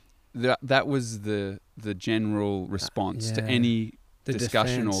 that was the general response to any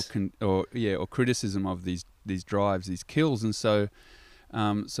discussion or criticism of these drives, these kills. And so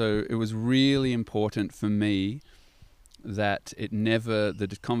it was really important for me that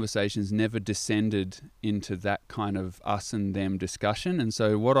the conversations never descended into that kind of us and them discussion. And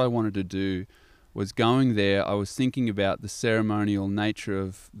so what I wanted to do was, going there, I was thinking about the ceremonial nature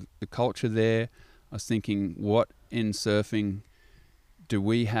of the culture there. I was thinking, what in surfing do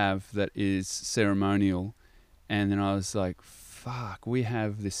we have that is ceremonial? And then I was like, fuck, we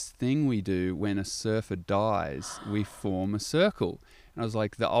have this thing we do when a surfer dies, we form a circle. And I was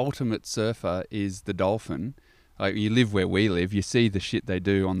like, the ultimate surfer is the dolphin. Like, you live where we live, you see the shit they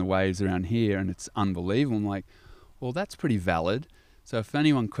do on the waves around here, and it's unbelievable. I'm like, well, that's pretty valid. So if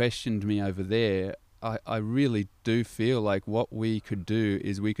anyone questioned me over there, I really do feel like what we could do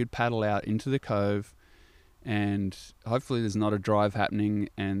is we could paddle out into the Cove, and hopefully there's not a drive happening,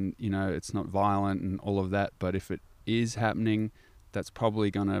 and it's not violent and all of that. But if it is happening, that's probably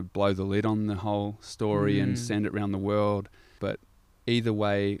going to blow the lid on the whole story and send it around the world. But either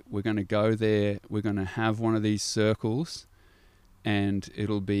way, we're going to go there, we're going to have one of these circles, and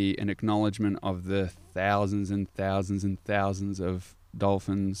it'll be an acknowledgement of the thousands and thousands and thousands of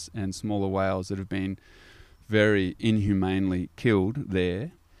dolphins and smaller whales that have been very inhumanely killed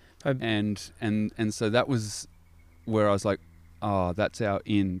there. And so that was where I was like, oh, that's our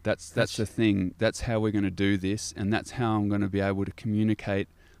in. That's the thing. That's how we're going to do this, and that's how I'm going to be able to communicate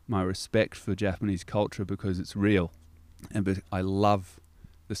my respect for Japanese culture, because it's real. But I love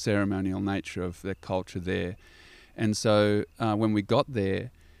the ceremonial nature of the culture there. And so when we got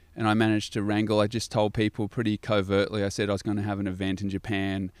there, and I managed to wrangle, I just told people pretty covertly, I said I was going to have an event in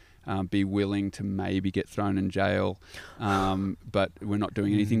Japan, be willing to maybe get thrown in jail, but we're not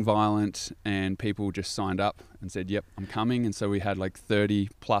doing anything violent. And people just signed up and said, yep, I'm coming. And so we had like 30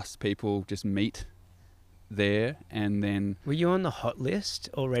 plus people just meet there. And then, were you on the hot list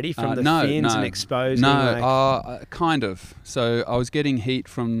already from the fins and exposing? Kind of. So I was getting heat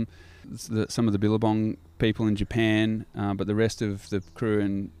from some of the Billabong people in Japan, but the rest of the crew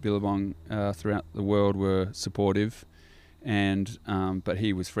in Billabong throughout the world were supportive. And but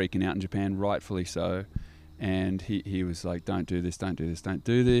he was freaking out in Japan, rightfully so. And he was like, don't do this, don't do this, don't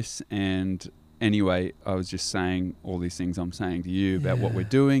do this. And anyway, I was just saying all these things I'm saying to you about what we're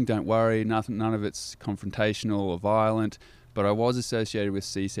doing. Don't worry, none of it's confrontational or violent. but I was associated with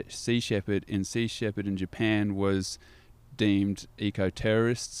Sea Shepherd, and Sea Shepherd in Japan was deemed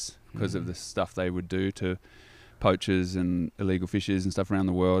eco-terrorists because of the stuff they would do to poachers and illegal fishers and stuff around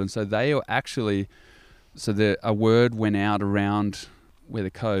the world. And so they are actually, a word went out around where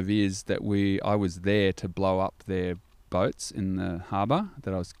the Cove is that I was there to blow up their boats in the harbour,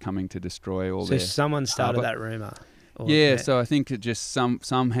 that I was coming to destroy all their So someone started harbour. that rumour. Yeah, so I think it just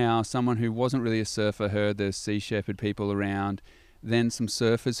somehow someone who wasn't really a surfer heard there's Sea Shepherd people around. Then some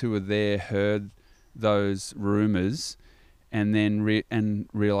surfers who were there heard those rumours, and then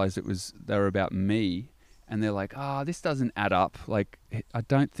realised they were about me. And they're like, this doesn't add up. Like, I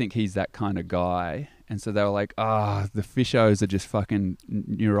don't think he's that kind of guy. And so they were like, the fishos are just fucking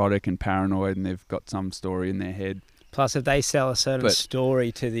neurotic and paranoid, and they've got some story in their head. Plus, if they sell a certain story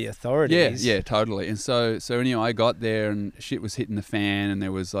to the authorities. Yeah, totally. And so anyway, I got there and shit was hitting the fan, and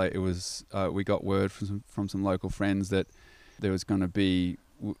there was we got word from some local friends that there was going to be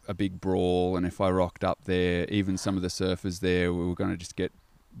a big brawl, and if I rocked up there, even some of the surfers there, we were going to just get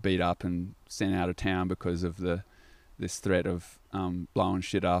beat up and sent out of town because of this threat of blowing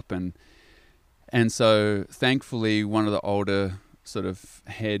shit up. And so thankfully one of the older sort of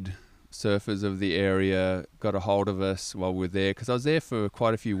head surfers of the area got a hold of us while we were there, because I was there for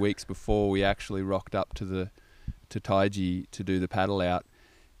quite a few weeks before we actually rocked up to Taiji to do the paddle out.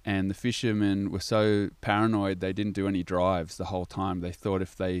 And the fishermen were so paranoid they didn't do any drives the whole time. They thought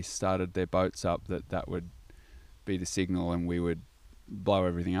if they started their boats up that would be the signal and we would blow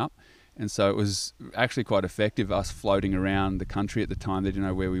everything up. And so it was actually quite effective, us floating around the country at the time. They didn't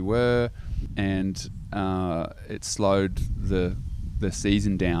know where we were, and it slowed the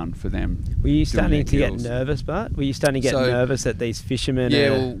season down for them. Were you starting to get nervous, Bart? Were you starting to get nervous that these fishermen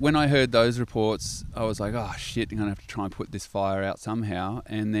well, when I heard those reports, I was like, oh shit, I'm going to have to try and put this fire out somehow.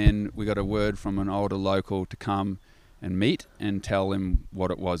 And then we got a word from an older local to come and meet and tell him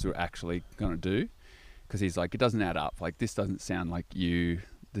what it was we were actually going to do. Because he's like, it doesn't add up. Like, this doesn't sound like you.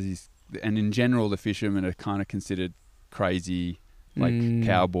 And in general, the fishermen are kind of considered crazy, like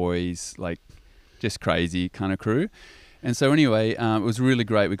cowboys, like just crazy kind of crew. And so anyway, it was really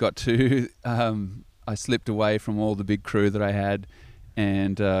great. We got to, I slipped away from all the big crew that I had,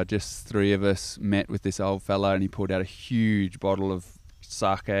 and just three of us met with this old fella, and he pulled out a huge bottle of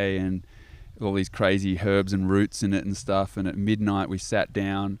sake and all these crazy herbs and roots in it and stuff. And at midnight we sat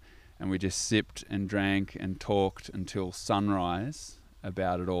down and we just sipped and drank and talked until sunrise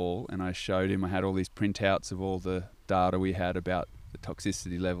about it all. And I showed him, I had all these printouts of all the data we had about the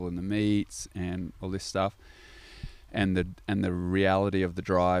toxicity level in the meats and all this stuff. And the reality of the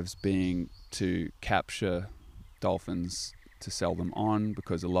drives being to capture dolphins to sell them on,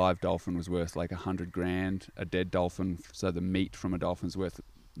 because a live dolphin was worth like $100,000, a dead dolphin, so the meat from a dolphin's worth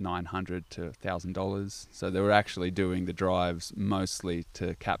 $900 to $1,000. So they were actually doing the drives mostly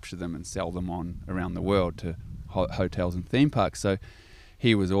to capture them and sell them on around the world to hotels and theme parks. So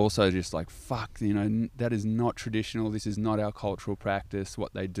he was also just like, fuck, that is not traditional. This is not our cultural practice.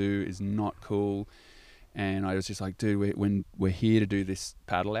 What they do is not cool. And I was just like, dude, we're here to do this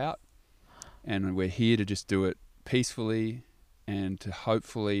paddle out, and we're here to just do it peacefully and to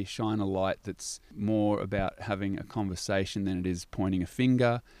hopefully shine a light that's more about having a conversation than it is pointing a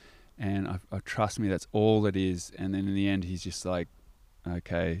finger. And I trust me, that's all it is. And then in the end, he's just like,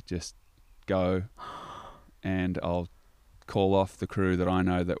 okay, just go, and I'll call off the crew that I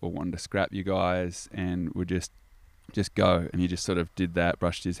know that will want to scrap you guys, and we'll just go. And he just sort of did that,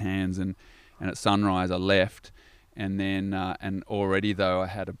 brushed his hands, and at sunrise I left, and then and already though I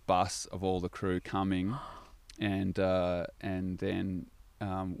had a bus of all the crew coming, and then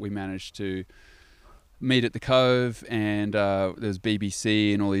we managed to meet at the Cove, and there's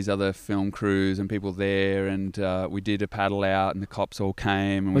BBC and all these other film crews and people there, and we did a paddle out, and the cops all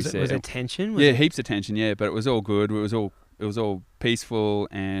came, and was it tension? Heaps of tension, but it was all good. It was all peaceful,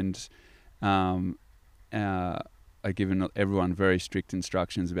 and I've given everyone very strict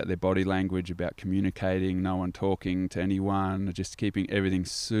instructions about their body language, about communicating, no one talking to anyone, just keeping everything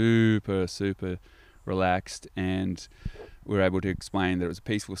super, super relaxed. And we were able to explain that it was a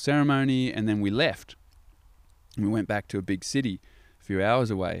peaceful ceremony, and then we left. And we went back to a big city a few hours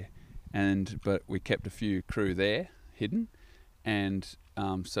away, but we kept a few crew there, hidden. And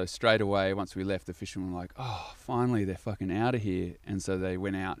so straight away, once we left, the fishermen were like, oh, finally, they're fucking out of here. And so they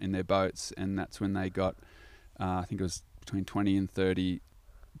went out in their boats, and that's when they got... I think it was between 20 and 30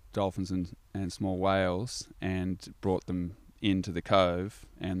 dolphins and small whales, and brought them into the Cove,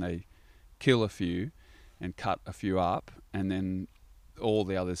 and they kill a few and cut a few up, and then all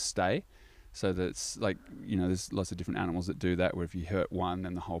the others stay. so that it's like, you know, there's lots of different animals that do that, where if you hurt one,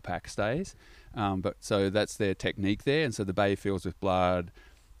 then the whole pack stays. But so that's their technique there. And so the bay fills with blood.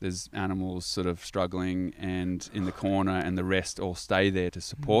 There's animals sort of struggling and in the corner, and the rest all stay there to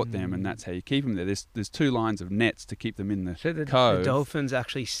support them, and that's how you keep them there. There's 2 lines of nets to keep them in the cove. The dolphins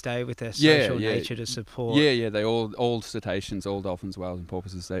actually stay with their social nature to support. Yeah, they all cetaceans, all dolphins, whales, and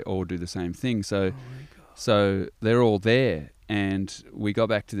porpoises, they all do the same thing. So they're all there, and we got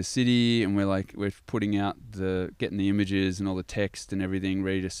back to the city, and we're putting out getting the images and all the text and everything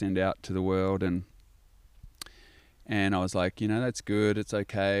ready to send out to the world, and I was like, you know, that's good, it's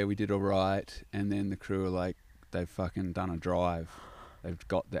okay, we did all right. And then the crew were like, they've fucking done a drive. They've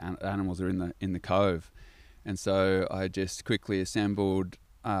got the animals are in the cove. And so I just quickly assembled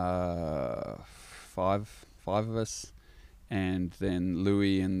 5 of us, and then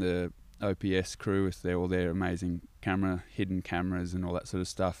Louis and the OPS crew with all their amazing hidden cameras and all that sort of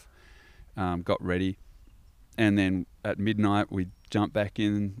stuff, got ready. And then at midnight we jumped back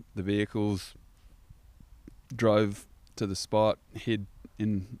in the vehicles, drove to the spot, hid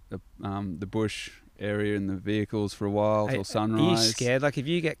in the bush area in the vehicles for a while till sunrise. Are you scared? Like if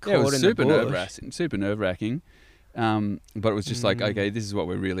you get caught it was in super the bush? super nerve-wracking. But it was just like, okay, this is what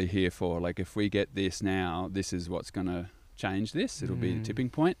we're really here for. Like if we get this now, this is what's going to change this. It'll be the tipping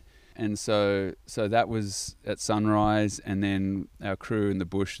point. And so that was at sunrise, and then our crew in the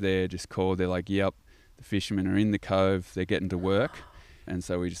bush there just called. They're like, yep, the fishermen are in the cove. They're getting to work. And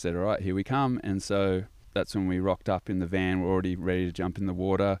so we just said, all right, here we come. And so that's when we rocked up in the van. We're already ready to jump in the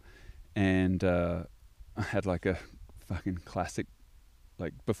water. And I had like a fucking classic,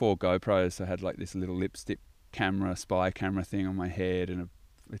 like before GoPros, I had like this little lipstick camera, spy camera thing on my head, and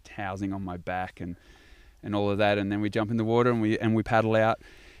a housing on my back, and all of that. And then we jump in the water, and we paddle out.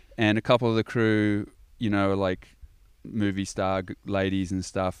 And a couple of the crew, you know, like movie star ladies and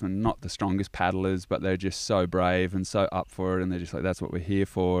stuff, and not the strongest paddlers, but they're just so brave and so up for it, and they're just like, that's what we're here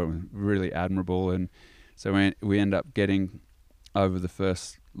for, and really admirable. And so we end up getting over the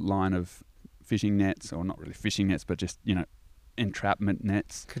first line of fishing nets, or not really fishing nets, but just, you know, entrapment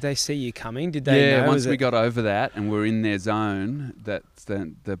nets. Could they see you coming? Did they know? Yeah, once we got over that and we're in their zone, that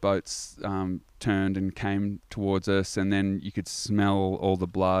the boats turned and came towards us, and then you could smell all the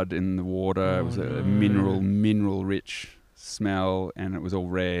blood in the water. It was a mineral rich smell, and it was all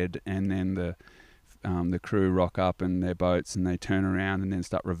red. And then the crew rock up in their boats, and they turn around and then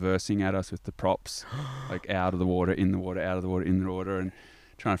start reversing at us with the props, like out of the water, in the water, out of the water, in the water, and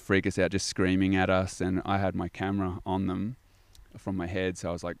trying to freak us out, just screaming at us. And I had my camera on them from my head, so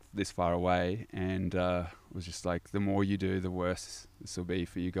I was like this far away, and was just like, the more you do, the worse this will be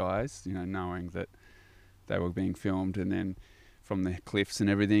for you guys, you know, knowing that they were being filmed, and then from the cliffs and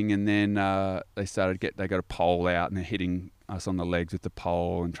everything. And then they got a pole out, and they're hitting us on the legs with the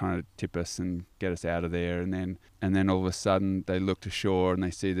pole and trying to tip us and get us out of there. And then all of a sudden they look to shore, and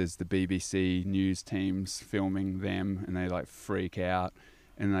they see there's the BBC news teams filming them, and they like freak out.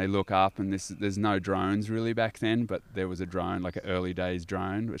 And they look up, and there's no drones really back then, but there was a drone, like an early days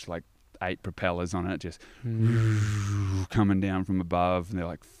drone, which like 8 propellers on it, just coming down from above. And they're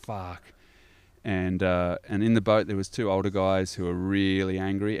like, fuck. And in the boat there was 2 older guys who were really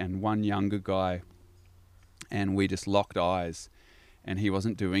angry, and 1 younger guy. And we just locked eyes, and he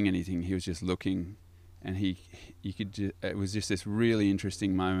wasn't doing anything. He was just looking, and it was just this really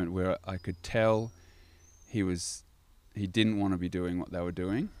interesting moment where I could tell he didn't want to be doing what they were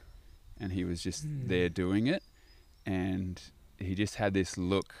doing, and he was just there doing it. And he just had this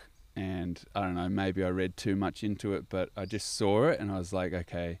look, and I don't know, maybe I read too much into it, but I just saw it, and I was like,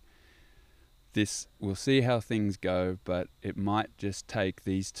 okay, we'll see how things go, but it might just take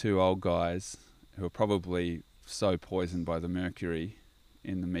these 2 old guys who are probably so poisoned by the mercury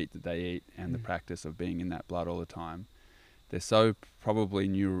in the meat that they eat and the practice of being in that blood all the time. They're so probably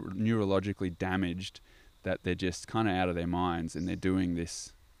neurologically damaged that they're just kind of out of their minds, and they're doing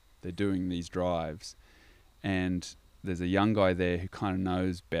these drives. And there's a young guy there who kind of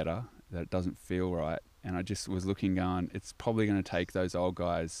knows better, that it doesn't feel right. And I just was looking, going, it's probably going to take those old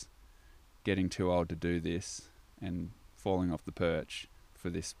guys getting too old to do this and falling off the perch for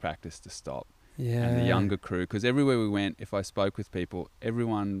this practice to stop. Yeah. And the younger crew, because everywhere we went, if I spoke with people,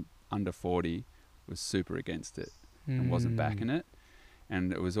 everyone under 40 was super against it and wasn't backing it.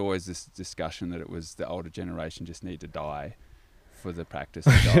 And it was always this discussion that it was the older generation just need to die for the practice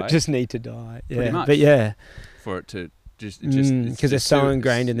to die. Just need to die. Yeah. Pretty much. But yeah. For it to just because they're so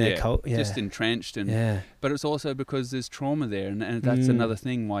ingrained in their culture. Yeah. Just entrenched. But it's also because there's trauma there. And that's another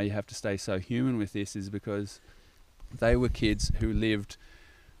thing why you have to stay so human with this, is because they were kids who lived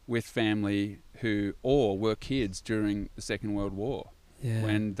with family who were kids during the Second World War. Yeah.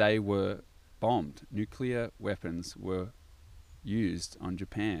 When they were bombed. Nuclear weapons were used on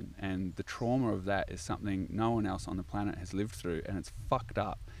Japan, and the trauma of that is something no one else on the planet has lived through, and it's fucked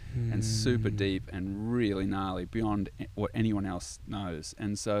up and super deep and really gnarly beyond what anyone else knows.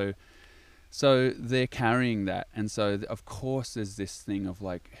 And so they're carrying that, and so of course there's this thing of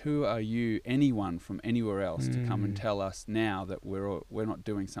like, who are you, anyone from anywhere else, to come and tell us now that we're not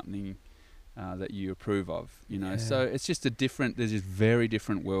doing something that you approve of, you know? So it's just there's just very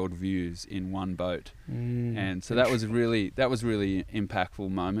different world views in one boat. And so that was really impactful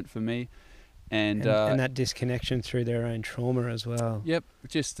moment for me. And that disconnection through their own trauma as well. Yep,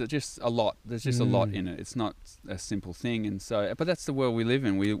 just a lot. There's just a lot in it. It's not a simple thing, and so. But that's the world we live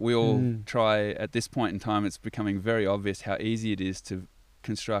in. We all try. At this point in time, it's becoming very obvious how easy it is to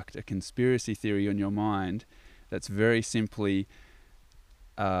construct a conspiracy theory in your mind that's very simply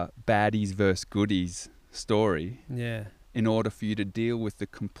baddies versus goodies story. Yeah. In order for you to deal with the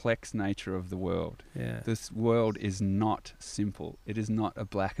complex nature of the world. Yeah. This world is not simple. It is not a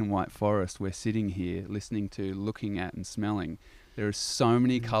black and white forest we're sitting here listening to, looking at and smelling. There are so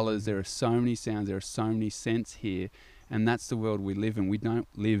many colors, there are so many sounds, there are so many scents here, and that's the world we live in. We don't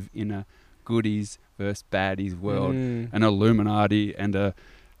live in a goodies versus baddies world, an Illuminati and a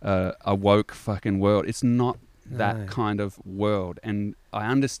woke fucking world. It's not that kind of world. And I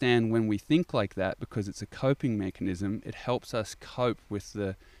understand when we think like that, because it's a coping mechanism. It helps us cope with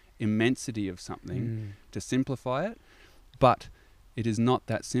the immensity of something to simplify it, but it is not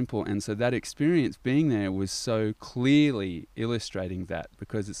that simple. And so that experience being there was so clearly illustrating that,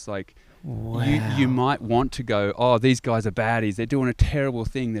 because it's like, you might want to go, oh, these guys are baddies, they're doing a terrible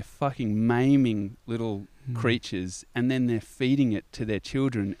thing, they're fucking maiming little creatures, and then they're feeding it to their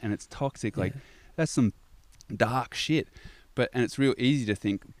children, and it's toxic. Like, that's some dark shit. And it's real easy to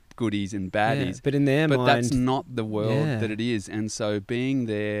think goodies and baddies, but in their mind, that's not the world that it is. And so being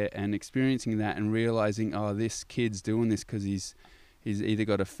there and experiencing that and realizing, oh, this kid's doing this because he's either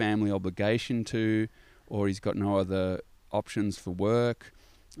got a family obligation to, or he's got no other options for work,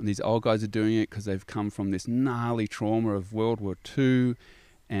 and these old guys are doing it because they've come from this gnarly trauma of World War II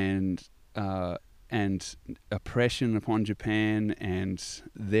and oppression upon Japan, and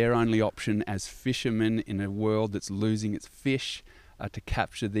their only option as fishermen in a world that's losing its fish are to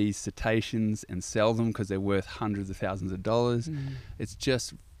capture these cetaceans and sell them because they're worth hundreds of thousands of dollars. It's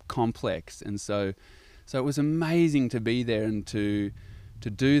just complex. And so it was amazing to be there and to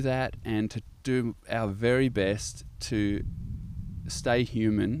do that, and to do our very best to stay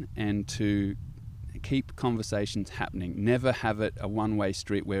human and to keep conversations happening. Never have it a one-way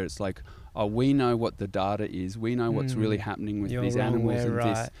street where it's like, oh, we know what the data is, we know what's really happening with these animals and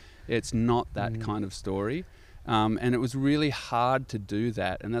this. It's not that kind of story. And it was really hard to do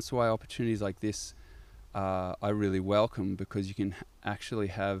that. And that's why opportunities like this I really welcome, because you can actually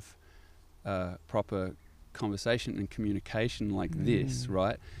have proper conversation and communication like this,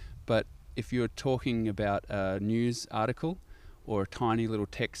 right? But if you're talking about a news article or a tiny little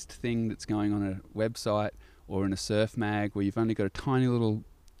text thing that's going on a website or in a surf mag where you've only got a tiny little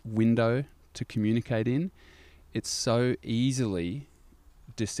window to communicate in, it so easily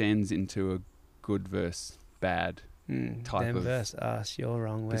descends into a good versus bad type them of versus us, you're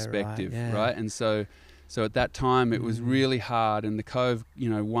wrong, we're perspective, right? right? And so at that time it was really hard, and the Cove,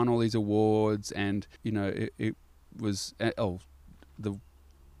 won all these awards, and it was the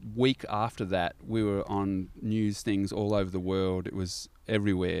week after that we were on news things all over the world. It was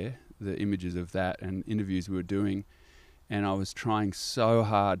everywhere, the images of that and interviews we were doing. And I was trying so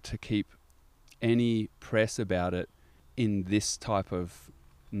hard to keep any press about it in this type of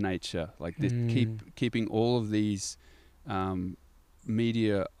nature, like this, keeping all of these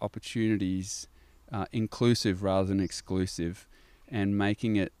media opportunities inclusive rather than exclusive, and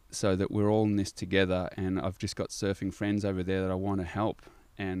making it so that we're all in this together. And I've just got surfing friends over there that I want to help,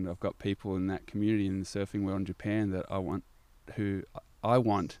 and I've got people in that community in the surfing world in Japan that I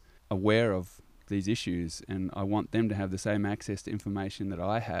want aware of these issues, and I want them to have the same access to information that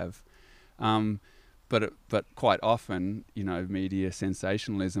I have. But quite often, media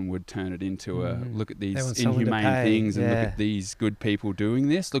sensationalism would turn it into a look at these inhumane things, and look at these good people doing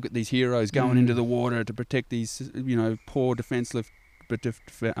this. Look at these heroes going into the water to protect these, poor defenseless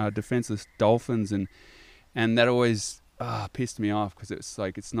dolphins, and that always pissed me off, because it's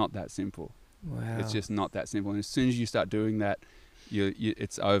like, it's not that simple. Wow. It's just not that simple. And as soon as you start doing that,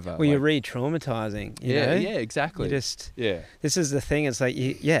 it's over. Well, you're re-traumatizing. You know? Yeah, exactly. This is the thing. It's like,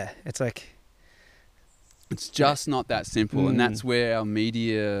 it's just not that simple, and that's where our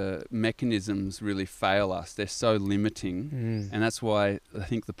media mechanisms really fail us. They're so limiting, and that's why I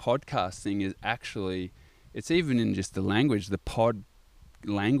think the podcast thing is actually, it's even in just the language, the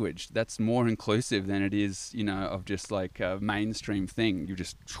language. That's more inclusive than it is, you know, of just like a mainstream thing. You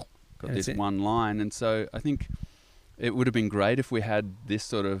just got this one line. And so I think it would have been great if we had this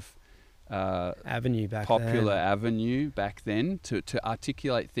sort of avenue back popular then. avenue back then to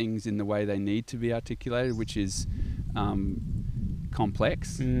articulate things in the way they need to be articulated, which is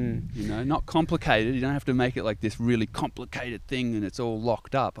complex, you know, not complicated. You don't have to make it like this really complicated thing and it's all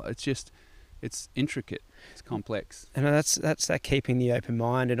locked up. It's just, it's intricate, it's complex. And that's that keeping the open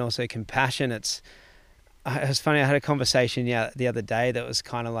mind and also compassion. It was funny, I had a conversation the other day that was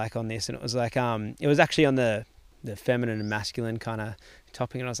kind of like on this, and it was like it was actually on the feminine and masculine kind of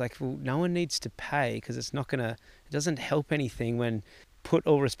topic, and I was like, well, no one needs to pay, because it doesn't help anything when put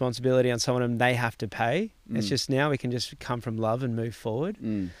all responsibility on someone and they have to pay. It's just, now we can just come from love and move forward,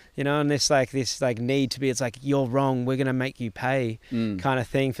 you know. And this need to be, it's like, you're wrong, we're going to make you pay kind of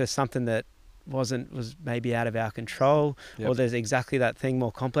thing for something that was maybe out of our control, or there's exactly that thing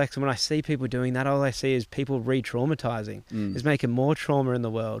more complex. And when I see people doing that, all I see is people re-traumatizing, is making more trauma in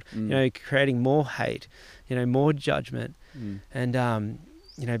the world, you know, creating more hate, you know, more judgment, and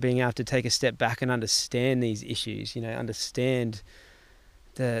you know, being able to take a step back and understand these issues, you know, understand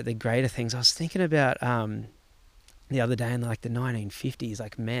the greater things. I was thinking about the other day in like the 1950s,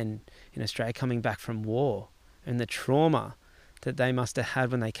 like men in Australia coming back from war and the trauma that they must have had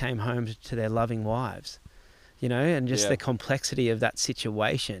when they came home to their loving wives, you know, and just the complexity of that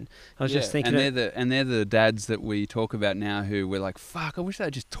situation. I was just thinking, and they're the dads that we talk about now who we're like, fuck, I wish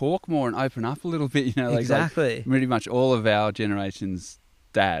they'd just talk more and open up a little bit, you know. Like, exactly. Like pretty much all of our generation's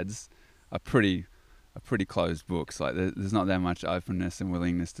dads are pretty closed books. Like there's not that much openness and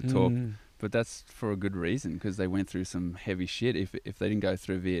willingness to talk, but that's for a good reason, because they went through some heavy shit. If they didn't go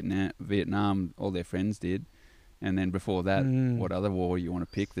through Vietnam, all their friends did. And then before that, what other war you want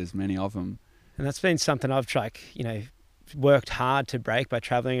to pick? There's many of them. And that's been something I've tried, you know, worked hard to break by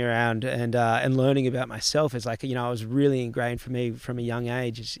traveling around and learning about myself. Is like, you know, I was really ingrained for me from a young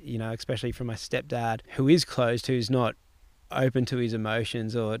age, you know, especially from my stepdad, who is closed, who's not open to his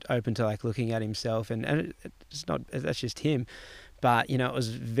emotions or open to like looking at himself. And it's not, that's just him. But, you know, it was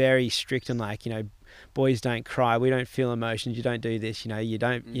very strict and like, you know, boys don't cry, we don't feel emotions, you don't do this, you know, you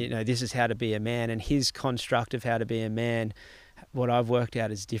don't, you know, this is how to be a man. And his construct of how to be a man, what I've worked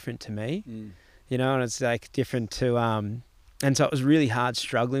out is different to me, you know, and it's like different to, and so it was really hard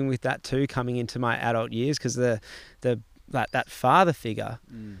struggling with that too, coming into my adult years, because that father figure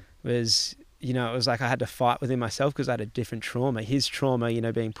was, you know, it was like I had to fight within myself because I had a different trauma. His trauma, you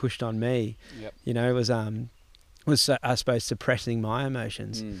know, being pushed on me, you know, was I suppose suppressing my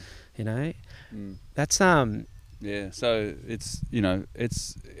emotions, you know. That's yeah, so it's, you know,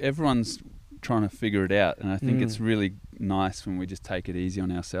 it's everyone's trying to figure it out, and I think it's really nice when we just take it easy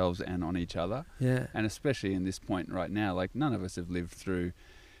on ourselves and on each other. Yeah. And especially in this point right now, like none of us have lived through,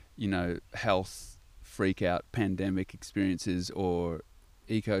 you know, health freak out pandemic experiences or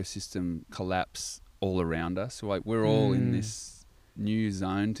ecosystem collapse all around us. Like we're all in this new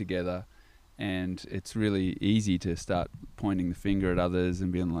zone together. And it's really easy to start pointing the finger at others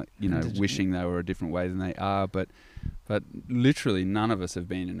and being like, you know, wishing they were a different way than they are. But literally none of us have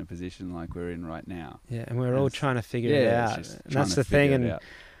been in a position like we're in right now. Yeah, and we're all trying to figure it out. And that's the thing. And,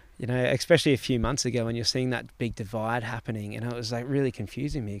 you know, especially a few months ago when you're seeing that big divide happening, and it was like really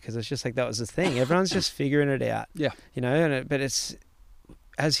confusing me, because it's just like that was the thing. Everyone's just figuring it out. Yeah. You know, and but it's,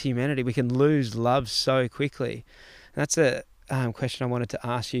 as humanity, we can lose love so quickly. And that's a question I wanted to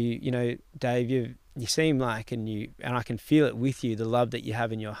ask you. You know, Dave, you seem like, and I can feel it with you, the love that you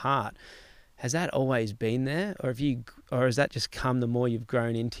have in your heart. Has that always been there, or has that just come the more you've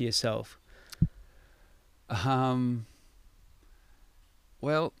grown into yourself? Well,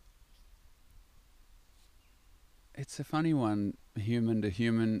 it's a funny one. Human to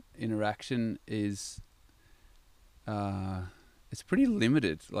human interaction is it's pretty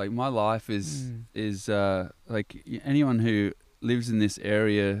limited. Like my life is like anyone who lives in this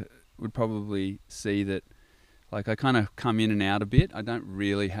area would probably see that, like I kind of come in and out a bit. I don't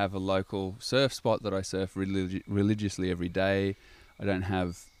really have a local surf spot that I surf religiously every day. I don't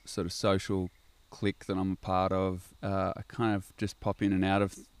have sort of social clique that I'm a part of. I kind of just pop in and out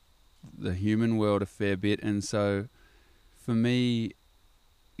of the human world a fair bit. And so for me,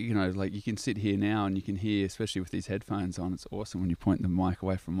 you know, like you can sit here now and you can hear, especially with these headphones on, it's awesome when you point the mic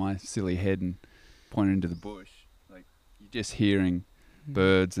away from my silly head and point it into the bush. Like you're just hearing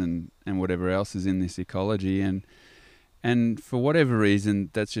birds and whatever else is in this ecology. And for whatever reason,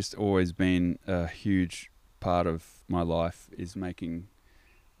 that's just always been a huge part of my life, is making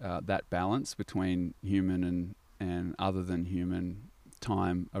that balance between human and other than human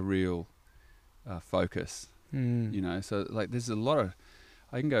time a real focus. You know, so like there's a lot of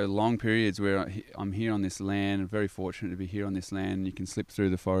I can go long periods where I'm here on this land, very fortunate to be here on this land. You can slip through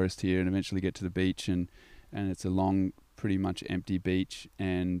the forest here and eventually get to the beach, and it's a long, pretty much empty beach,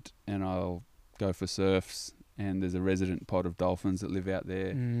 and I'll go for surfs, and there's a resident pod of dolphins that live out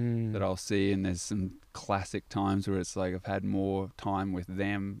there that I'll see, and there's some classic times where it's like I've had more time with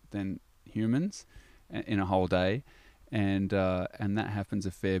them than humans in a whole day, and that happens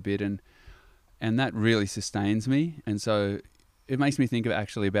a fair bit, and that really sustains me. And so it makes me think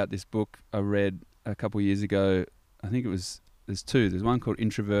about this book I read a couple of years ago. I think there's two. There's one called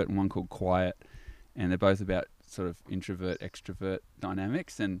Introvert and one called Quiet, and they're both about sort of introvert extrovert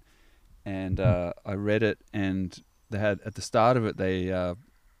dynamics. And I read it, and they had at the start of it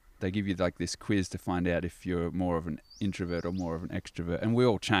they give you like this quiz to find out if you're more of an introvert or more of an extrovert. And we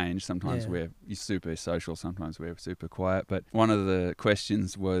all change. Sometimes you're super social, sometimes we're super quiet. But one of the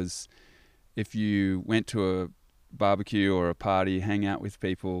questions was, if you went to a barbecue or a party, hang out with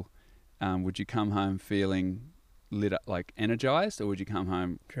people, would you come home feeling lit up, like energized, or would you come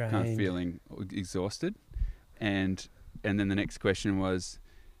home kind of feeling exhausted? And then the next question was,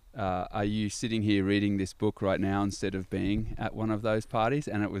 are you sitting here reading this book right now instead of being at one of those parties?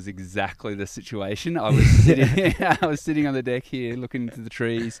 And it was exactly the situation. I was sitting on the deck here looking into the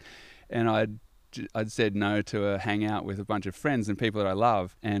trees, and I'd said no to a hangout with a bunch of friends and people that I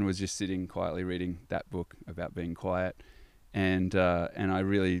love, and was just sitting quietly reading that book about being quiet. And I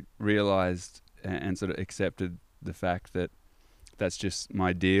really realized and sort of accepted the fact that that's just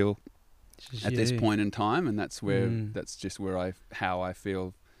my deal at this point in time, and that's just how I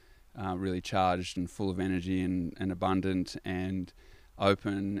feel really charged and full of energy and abundant and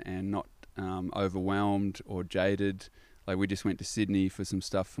open and not overwhelmed or jaded. Like, we just went to Sydney for some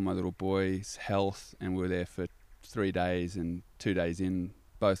stuff for my little boy's health, and we were there for 3 days, and 2 days in,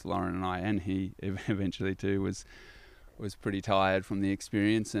 both Lauren and I, and he eventually too, was pretty tired from the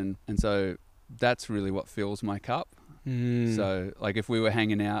experience, and so that's really what fills my cup. So like, if we were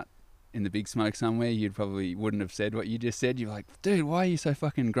hanging out in the big smoke somewhere, you probably wouldn't have said what you just said. You're like, dude, why are you so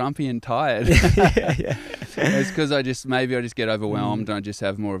fucking grumpy and tired? It's because I just get overwhelmed, and I just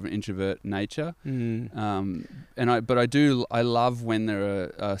have more of an introvert nature. I love when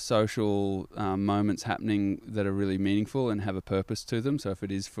there are social moments happening that are really meaningful and have a purpose to them. So if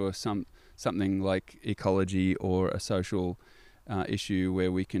it is for something like ecology or a social issue where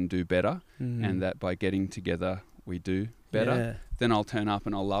we can do better, and that by getting together we do better, then I'll turn up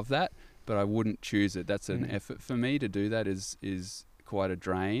and I'll love that. But I wouldn't choose it. That's an effort for me. To do that is quite a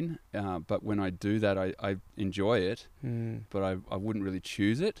drain. But when I do that, I enjoy it, but I wouldn't really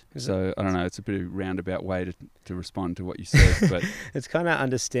choose it. So I don't know. It's a pretty roundabout way to respond to what you said. But it's kind of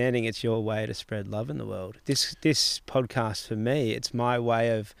understanding it's your way to spread love in the world. This podcast for me, it's my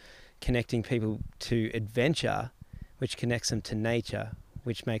way of connecting people to adventure, which connects them to nature,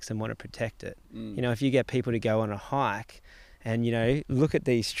 which makes them want to protect it. You know, if you get people to go on a hike and, you know, look at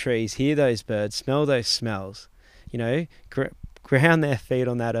these trees, hear those birds, smell those smells, you know, ground their feet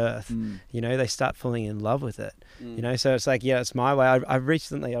on that earth, you know, they start falling in love with it. You know, so it's like, it's my way. I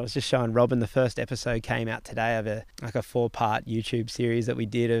was just showing Robin, the first episode came out today of a 4-part YouTube series that we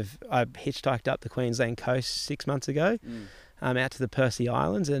did I hitchhiked up the Queensland coast 6 months ago. Out to the Percy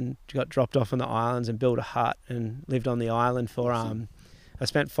Islands, and got dropped off on the islands and built a hut and lived on the island for I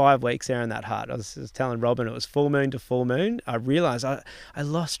spent 5 weeks there in that hut. I was telling Robin it was full moon to full moon. I realised I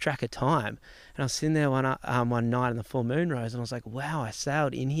lost track of time, and I was sitting there one night and the full moon rose, and I was like, wow, I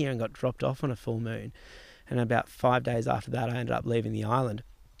sailed in here and got dropped off on a full moon. And about 5 days after that, I ended up leaving the island.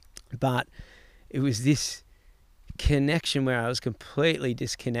 But it was this connection where I was completely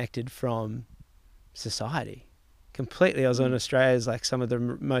disconnected from society. Completely. I was on Australia's, like, some of the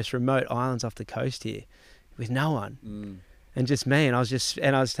most remote islands off the coast here with no one. And just me. And I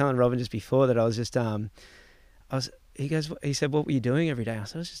was telling Robin just before that I was just, he said, what were you doing every day? I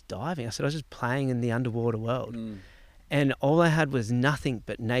said, I was just diving. I said, I was just playing in the underwater world. And all I had was nothing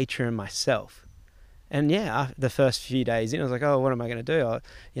but nature and myself. And the first few days in, I was like, oh, what am I going to do?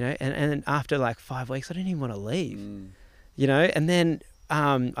 And after like 5 weeks, I didn't even want to leave, you know? And then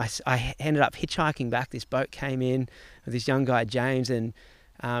I ended up hitchhiking back. This boat came in with this young guy, James, and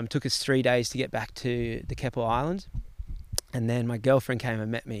took us 3 days to get back to the Keppel Islands. And then my girlfriend came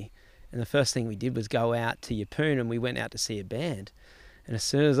and met me. And the first thing we did was go out to Yeppoon, and we went out to see a band. And as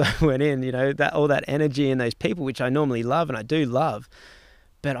soon as I went in, you know, all that energy and those people, which I normally love and I do love,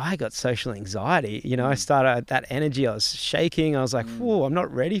 but I got social anxiety. You know, I started that energy. I was shaking. I was like, whoa, I'm not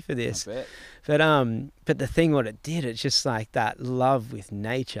ready for this. But the thing, what it did, it's just like that love with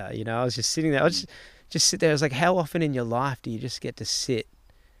nature. You know, I was just sitting there. I was just sit there. I was like, how often in your life do you just get to sit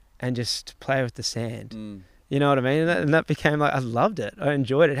and just play with the sand? You know what I mean? And that became like, I loved it. I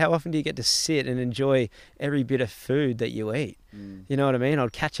enjoyed it. How often do you get to sit and enjoy every bit of food that you eat? You know what I mean?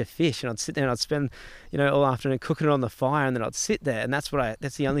 I'd catch a fish and I'd sit there and I'd spend, all afternoon cooking it on the fire, and then I'd sit there, and that's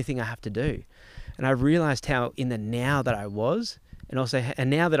the only thing I have to do. And I realized how in the now that I was, and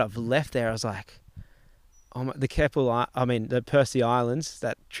now that I've left there, I was like, the Percy Islands,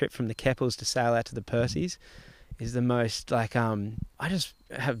 that trip from the Keppels to sail out to the Percys is the most I just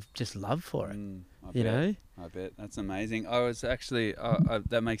have love for it. I bet. That's amazing. I was actually,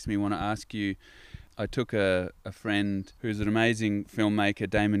 that makes me want to ask you, I took a friend who's an amazing filmmaker,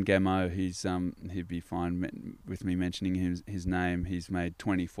 Damon Gameau. He'd be fine with me mentioning his name. He's made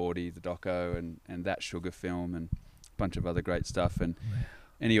 2040, the doco, and That Sugar film, and a bunch of other great stuff. And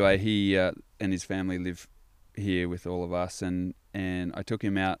anyway, he and his family live here with all of us, and I took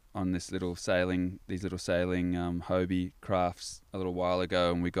him out on these little sailing Hobie crafts a little while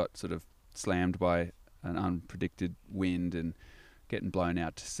ago, and we got sort of slammed by an unpredicted wind and getting blown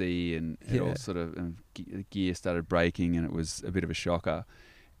out to sea, and it all sort of gear started breaking, and it was a bit of a shocker.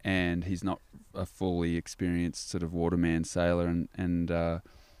 And he's not a fully experienced sort of waterman sailor, and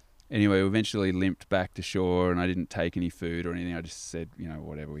anyway, we eventually limped back to shore, and I didn't take any food or anything. I just said,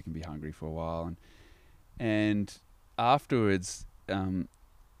 whatever, we can be hungry for a while. And afterwards,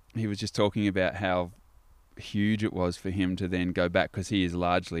 he was just talking about how huge it was for him to then go back, because he is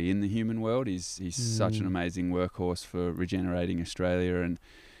largely in the human world. He's such an amazing workhorse for regenerating Australia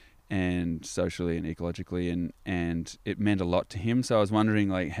and socially and ecologically, and it meant a lot to him. So I was wondering,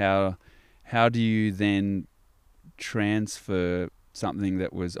 like, how do you then transfer something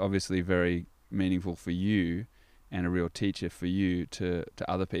that was obviously very meaningful for you and a real teacher for you to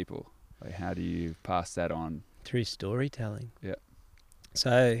other people? Like, how do you pass that on? Through storytelling. Yeah.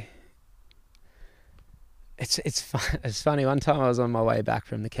 So it's funny. One time I was on my way back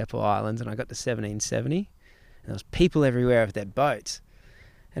from the Keppel Islands, and I got to 1770, and there was people everywhere with their boats,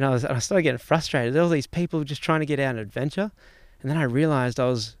 and I started getting frustrated. There were all these people just trying to get out on an adventure, and then I realized I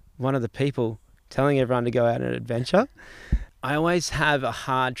was one of the people telling everyone to go out on an adventure. I always have a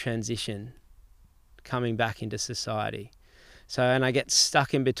hard transition coming back into society. So, and I get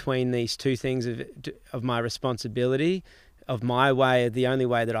stuck in between these two things of my responsibility, of my way. The only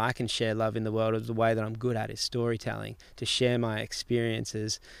way that I can share love in the world, is the way that I'm good at, is storytelling, to share my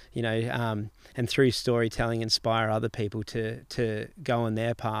experiences, and through storytelling inspire other people to go on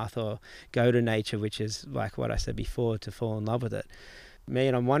their path or go to nature, which is like what I said before, to fall in love with it.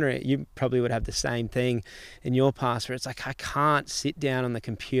 And I'm wondering, you probably would have the same thing in your past, where it's like, I can't sit down on the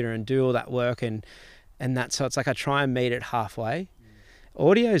computer and do all that work and that. So it's like I try and meet it halfway.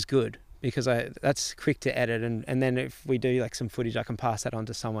 Audio is good because that's quick to edit, and then if we do like some footage, I can pass that on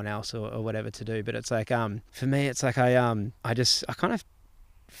to someone else or whatever to do. But it's like for me, it's like I kind of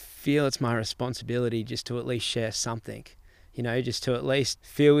feel it's my responsibility just to at least share something, just to at least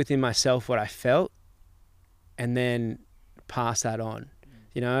feel within myself what I felt, and then pass that on.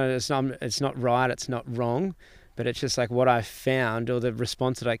 It's not right, it's not wrong, but it's just like what I've found, or the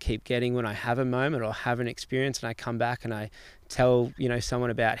response that I keep getting when I have a moment or have an experience, and I come back and I tell someone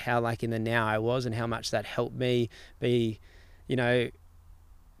about how, like, in the now I was, and how much that helped me be,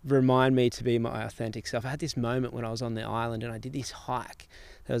 remind me to be my authentic self. I had this moment when I was on the island and I did this hike.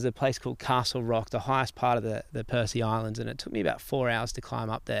 There was a place called Castle Rock, the highest part of the Percy Islands, and it took me about 4 hours to climb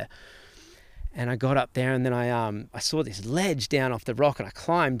up there. And I got up there, and then I saw this ledge down off the rock, and I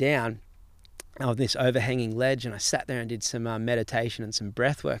climbed down on this overhanging ledge, and I sat there and did some meditation and some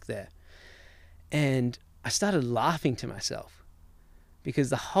breath work there. And I started laughing to myself, because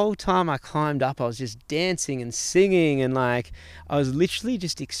the whole time I climbed up, I was just dancing and singing, and like I was literally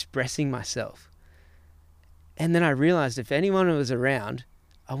just expressing myself. And then I realized if anyone was around,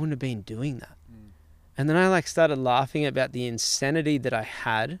 I wouldn't have been doing that. And then I started laughing about the insanity that I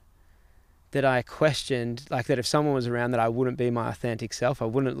had, that I questioned, like that if someone was around, that I wouldn't be my authentic self. I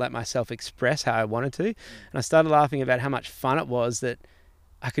wouldn't let myself express how I wanted to. And I started laughing about how much fun it was that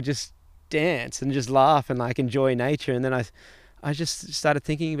I could just dance and just laugh and like enjoy nature. And then I just started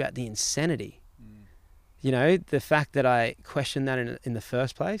thinking about the insanity, the fact that I questioned that in the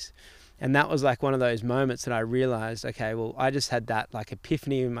first place. And that was like one of those moments that I realized, okay, well, I just had that like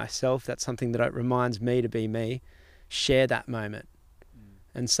epiphany in myself. That's something that reminds me to be me. Share that moment.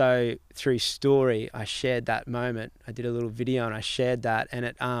 And so through story, I shared that moment. I did a little video and I shared that, and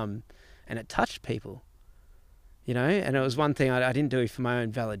it touched people, and it was one thing I didn't do it for my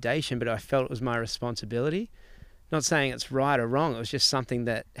own validation, but I felt it was my responsibility. Not saying it's right or wrong. It was just something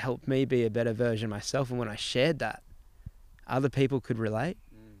that helped me be a better version of myself. And when I shared that, other people could relate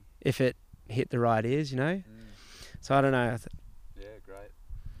if it hit the right ears, So I don't know. Yeah, great.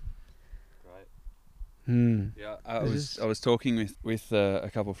 Yeah, I was talking with a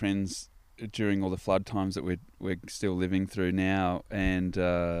couple of friends during all the flood times that we're still living through now, and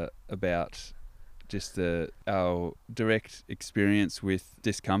about just our direct experience with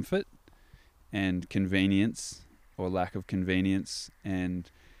discomfort and convenience or lack of convenience,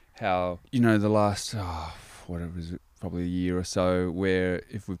 and how, the last whatever is it, probably a year or so, where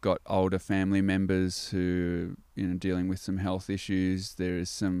if we've got older family members who dealing with some health issues,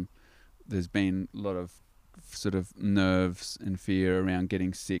 there's been a lot of sort of nerves and fear around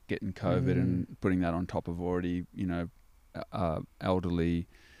getting sick, getting COVID, and putting that on top of already elderly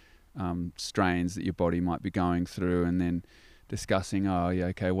strains that your body might be going through, and then discussing,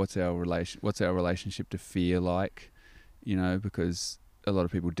 what's our relationship to fear like, because a lot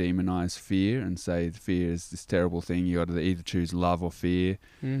of people demonize fear and say fear is this terrible thing. You got to either choose love or fear,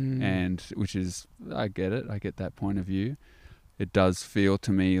 and which is, I get that point of view. It does feel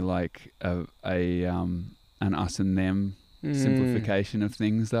to me like an us and them simplification of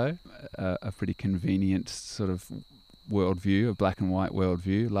things, though, a pretty convenient sort of worldview, a black and white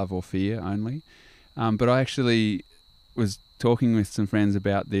worldview, love or fear only. But I actually was talking with some friends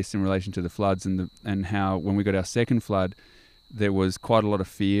about this in relation to the floods and how when we got our second flood, there was quite a lot of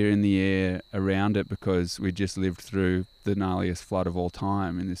fear in the air around it, because we just lived through the gnarliest flood of all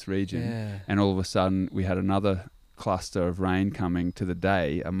time in this region. Yeah. And all of a sudden we had another cluster of rain coming to the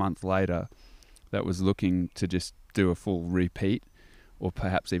day a month later that was looking to just do a full repeat, or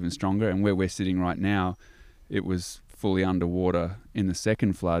perhaps even stronger. And where we're sitting right now, it was fully underwater in the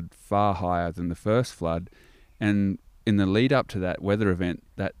second flood, far higher than the first flood. And in the lead up to that weather event,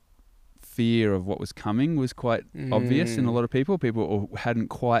 that fear of what was coming was quite obvious in a lot of people. People hadn't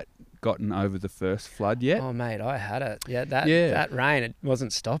quite gotten over the first flood yet. Oh mate, I had it. That rain, it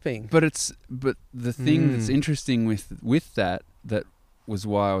wasn't stopping. But the thing that's interesting with that was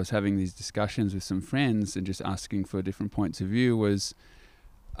why I was having these discussions with some friends and just asking for different points of view was,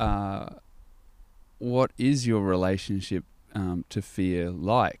 what is your relationship to fear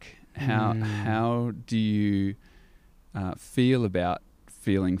like? How do you feel about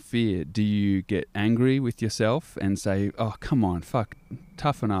feeling fear? Do you get angry with yourself and say, oh, come on,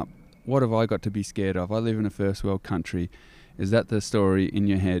 toughen up. What have I got to be scared of? I live in a first world country. Is that the story in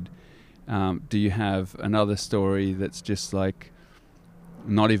your head? Do you have another story that's just like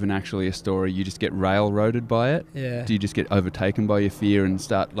not even actually a story, you just get railroaded by it? Yeah. Do you just get overtaken by your fear and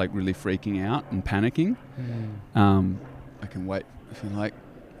start like really freaking out and panicking? I can wait if you like.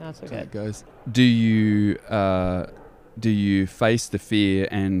 That's okay. How it goes. Do you face the fear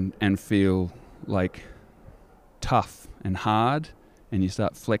and feel like tough and hard, and you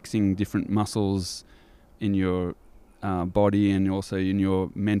start flexing different muscles in your body and also in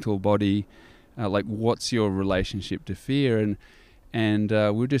your mental body? Like, what's your relationship to fear? And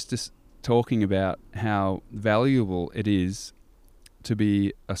we're just talking about how valuable it is to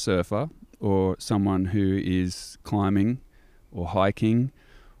be a surfer or someone who is climbing or hiking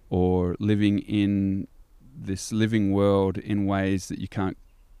or living in this living world in ways that you can't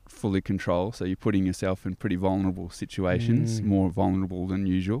fully control. So you're putting yourself in pretty vulnerable situations, more vulnerable than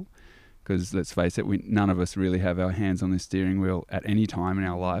usual, because let's face it, none of us really have our hands on the steering wheel at any time in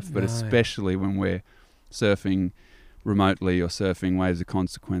our life, but especially when we're surfing remotely or surfing waves of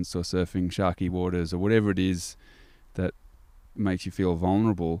consequence or surfing sharky waters or whatever it is that makes you feel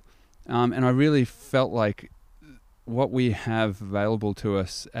vulnerable. And I really felt like what we have available to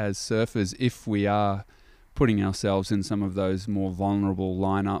us as surfers, if we are putting ourselves in some of those more vulnerable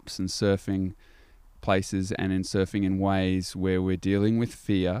lineups and surfing places and in surfing in ways where we're dealing with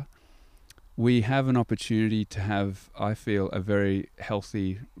fear, we have an opportunity to have, I feel, a very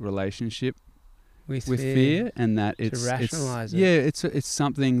healthy relationship with fear, and that it's rationalize it. Yeah, it's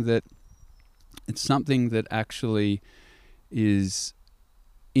something that actually is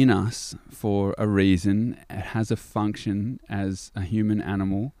in us for a reason. It has a function as a human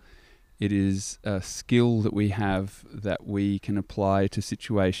animal. It is a skill that we have that we can apply to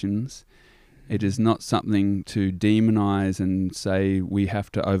situations. It is not something to demonize and say we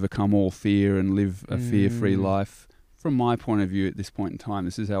have to overcome all fear and live a fear-free life. From my point of view at this point in time,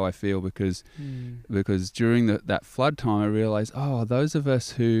 this is how I feel, because during that flood time I realized, those of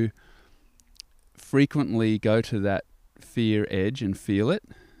us who frequently go to that fear edge and feel it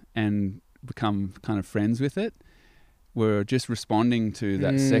and become kind of friends with it, were just responding to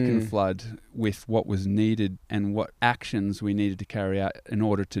that second flood with what was needed and what actions we needed to carry out in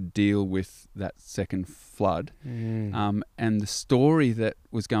order to deal with that second flood. And the story that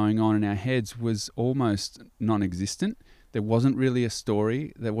was going on in our heads was almost non-existent. There wasn't really a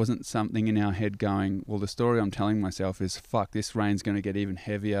story. There wasn't something in our head going, well, the story I'm telling myself is, fuck, this rain's going to get even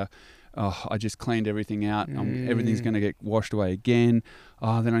heavier. oh, I just cleaned everything out. Everything's going to get washed away again.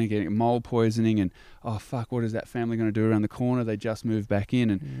 Oh, then I'm getting mold poisoning, and oh fuck, what is that family going to do around the corner? They just moved back in,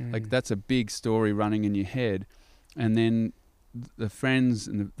 and like that's a big story running in your head. And then the friends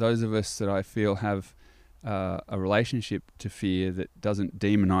and those of us that I feel have a relationship to fear that doesn't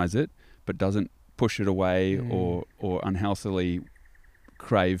demonize it, but doesn't push it away or unhealthily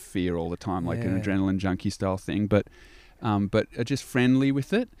crave fear all the time, like an adrenaline junkie style thing, but are just friendly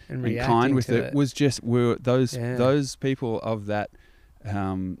with it and kind with it. Was just were those people of that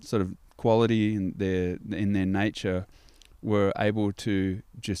sort of quality in their nature were able to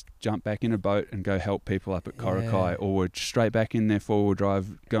just jump back in a boat and go help people up at Korakai, or were straight back in their four-wheel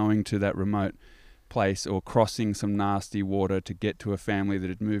drive going to that remote place, or crossing some nasty water to get to a family that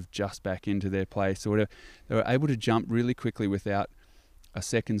had moved just back into their place or whatever. They were able to jump really quickly without a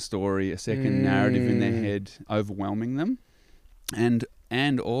second story, a second narrative in their head overwhelming them.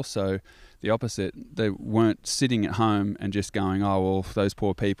 And also the opposite, they weren't sitting at home and just going, oh, well, those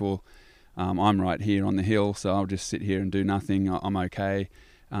poor people, I'm right here on the hill, so I'll just sit here and do nothing, I'm okay.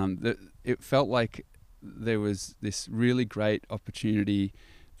 It felt like there was this really great opportunity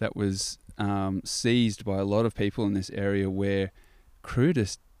that was seized by a lot of people in this area, where crew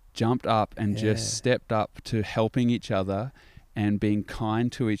just jumped up and just stepped up to helping each other and being kind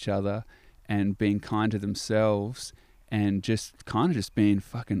to each other and being kind to themselves, and just kind of just being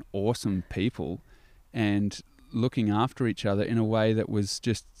fucking awesome people and looking after each other in a way that was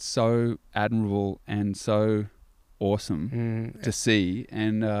just so admirable and so awesome to see.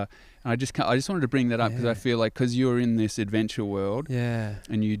 And I just wanted to bring that up because I feel like, because you're in this adventure world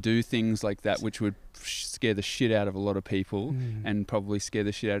and you do things like that which would scare the shit out of a lot of people and probably scare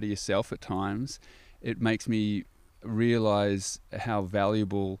the shit out of yourself at times, it makes me realize how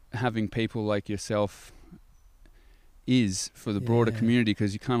valuable having people like yourself is for the broader community,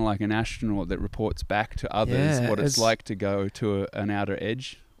 because you're kind of like an astronaut that reports back to others what it's like to go to an outer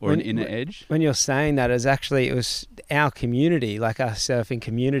edge or an inner edge. When you're saying that, it was our community, like our surfing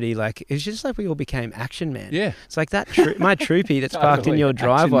community, like it's just like we all became action men. Yeah, it's like that my troopy that's parked in your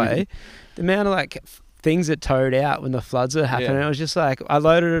driveway, the amount of like things that towed out when the floods were happening. It was just like, I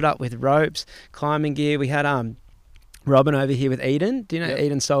loaded it up with ropes, climbing gear. We had Robin over here with Eden. Do you know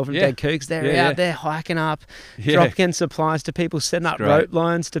Eden Soul from Dead Kooks? They're out there hiking up, dropping supplies to people, setting up rope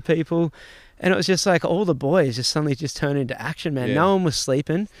lines to people. And it was just like all the boys just suddenly just turned into action, man. No one was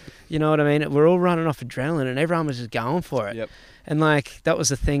sleeping. You know what I mean? We're all running off adrenaline and everyone was just going for it. And like, that was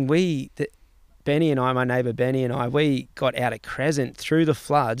the thing. Benny and I, my neighbour Benny and I, we got out at Crescent through the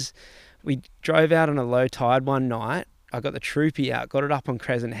floods. We drove out on a low tide one night. I got the troopy out, got it up on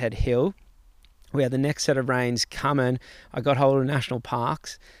Crescent Head Hill. We had the next set of rains coming. I got hold of national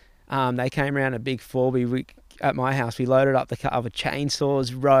parks. They came around a big 4B. At my house, we loaded up the car with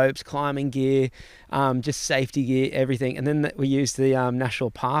chainsaws, ropes, climbing gear, just safety gear, everything. And then we used the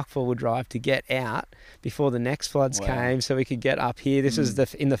national park 4-wheel drive to get out before the next floods came, so we could get up here. This was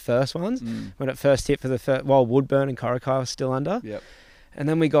in the first ones, when it first hit while Woodburn and Korakai was still under. And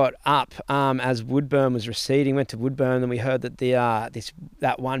then we got up as Woodburn was receding, went to Woodburn, and we heard that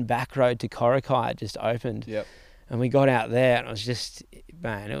that one back road to Korakai had just opened. And we got out there, and it was just,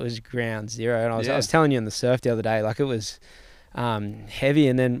 man, it was ground zero. And I was telling you on the surf the other day, like it was heavy.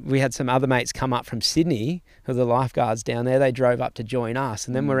 And then we had some other mates come up from Sydney, who are the lifeguards down there. They drove up to join us,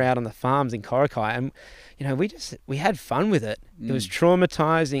 and then we're out on the farms in Korakai, and you know, we had fun with it. It was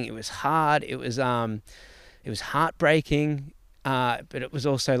traumatizing. It was hard. It was heartbreaking. But it was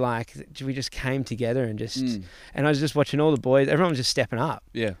also like, we just came together and just, and I was just watching all the boys, everyone was just stepping up.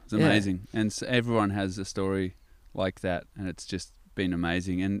 Yeah, it's amazing. And so everyone has a story like that, and it's just been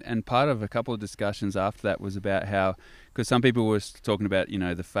amazing. And part of a couple of discussions after that was about how, because some people were talking about, you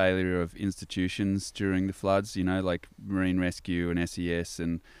know, the failure of institutions during the floods, you know, like Marine Rescue and SES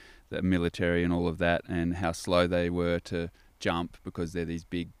and the military and all of that, and how slow they were to jump because they're these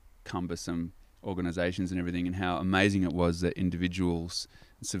big, cumbersome organizations and everything, and how amazing it was that individuals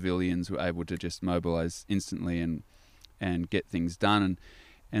and civilians were able to just mobilize instantly and get things done.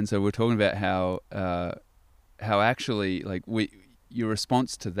 And so we're talking about how actually, like, your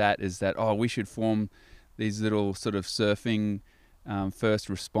response to that is that, we should form these little sort of surfing first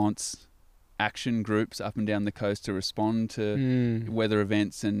response action groups up and down the coast to respond to weather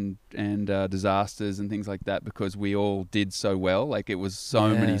events and disasters and things like that, because we all did so well. Like, it was so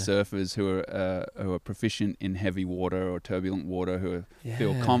many surfers who are proficient in heavy water or turbulent water, who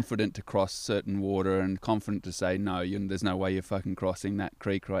feel confident to cross certain water and confident to say, no, there's no way you're fucking crossing that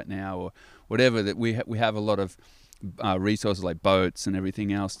creek right now, or whatever. That we have a lot of resources like boats and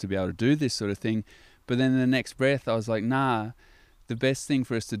everything else to be able to do this sort of thing. But then in the next breath, I was like, nah, the best thing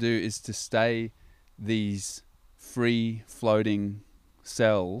for us to do is to stay these free floating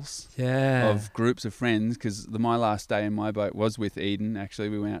cells of groups of friends, because my last day in my boat was with Eden. Actually,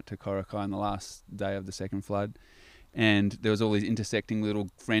 we went out to Korakai on the last day of the second flood, and there was all these intersecting little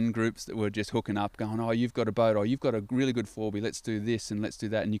friend groups that were just hooking up, going, oh, you've got a boat, or you've got a really good 4B, let's do this and let's do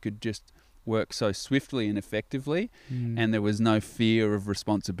that. And you could just work so swiftly and effectively, and there was no fear of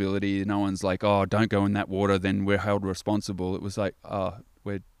responsibility. No one's like, oh, don't go in that water, then we're held responsible. It was like, oh,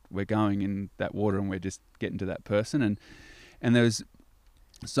 we're going in that water and we're just getting to that person. And there was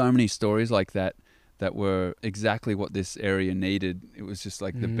so many stories like that were exactly what this area needed. It was just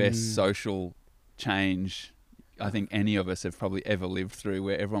like the best social change I think any of us have probably ever lived through,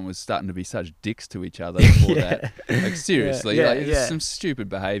 where everyone was starting to be such dicks to each other before that. Like seriously, there's some stupid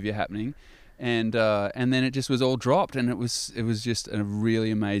behaviour happening, and then it just was all dropped, and it was just a really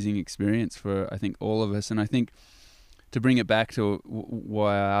amazing experience for I think all of us. And I think to bring it back to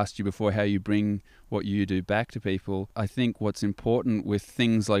why I asked you before, how you bring what you do back to people, I think what's important with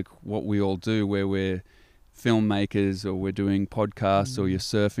things like what we all do, where we're filmmakers or we're doing podcasts or you're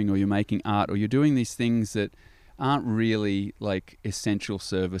surfing or you're making art or you're doing these things that aren't really like essential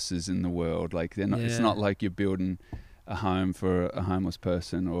services in the world. Like they're not, it's not like you're building a home for a homeless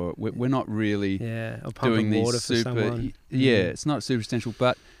person, or we're not really or doing these water super, for someone. It's not super essential,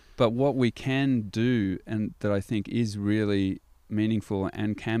 but what we can do, and that I think is really meaningful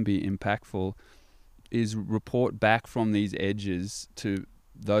and can be impactful, is report back from these edges to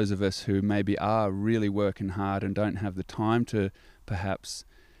those of us who maybe are really working hard and don't have the time to perhaps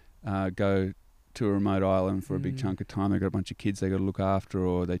go to a remote island for a big chunk of time. They've got a bunch of kids they got to look after,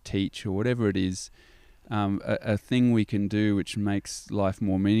 or they teach, or whatever it is. A thing we can do which makes life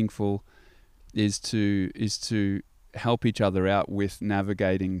more meaningful is to help each other out with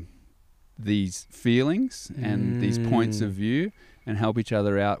navigating these feelings and these points of view, and help each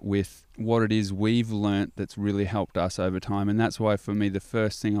other out with what it is we've learnt that's really helped us over time. And that's why for me the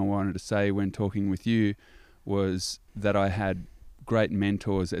first thing I wanted to say when talking with you was that I had great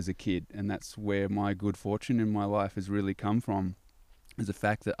mentors as a kid, and that's where my good fortune in my life has really come from, is the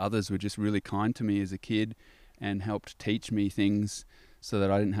fact that others were just really kind to me as a kid and helped teach me things so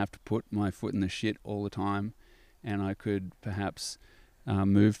that I didn't have to put my foot in the shit all the time, and I could perhaps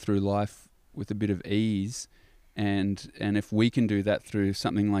move through life with a bit of ease. And if we can do that through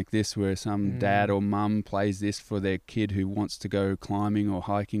something like this, where some dad or mum plays this for their kid who wants to go climbing or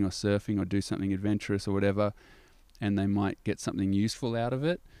hiking or surfing or do something adventurous or whatever, and they might get something useful out of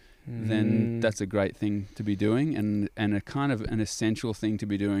it, then that's a great thing to be doing, and a kind of an essential thing to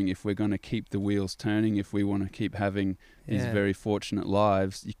be doing if we're going to keep the wheels turning, if we want to keep having these very fortunate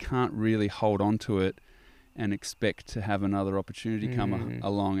lives. You can't really hold on to it and expect to have another opportunity come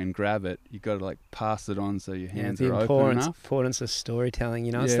along and grab it. You've got to like pass it on so your hands are open enough. The importance of storytelling,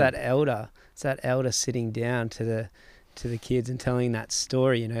 you know, it's that elder sitting down to the kids and telling that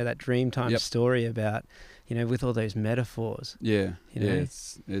story, you know, that Dreamtime story about, you know, with all those metaphors. You know?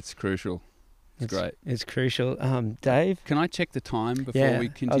 It's crucial. It's great. It's crucial. Dave? Can I check the time before we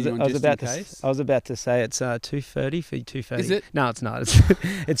continue in case? I was about to say it's 2:30 for 2:30. Is it? No, it's not.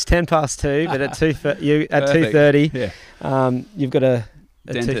 It's 2:10, but at 2:30, you've got a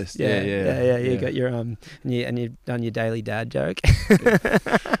dentist. You got your and you've done your daily dad joke.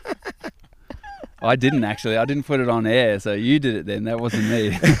 I didn't actually. I didn't put it on air, so you did it then. That wasn't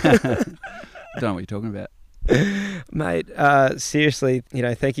me. I don't know what you're talking about. Mate, seriously, you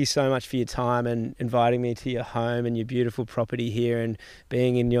know, thank you so much for your time and inviting me to your home and your beautiful property here, and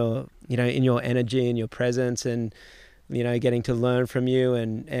being in your, you know, in your energy and your presence, and, you know, getting to learn from you,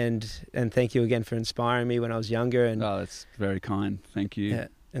 and thank you again for inspiring me when I was younger. And that's very kind. Thank you. Yeah.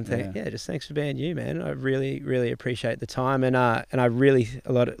 And just thanks for being you, man. I really, really appreciate the time, and I really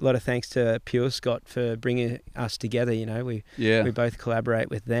a lot of thanks to Pure Scott for bringing us together. You know, we both collaborate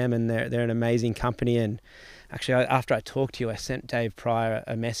with them, and they're an amazing company. And actually, after I talked to you, I sent Dave Pryor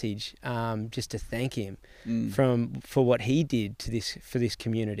a message just to thank him for what he did for this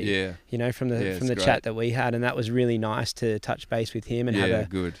community. Yeah, you know, from the chat that we had, and that was really nice to touch base with him and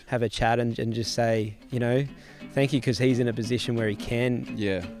have a chat and just say, you know, thank you, because he's in a position where he can,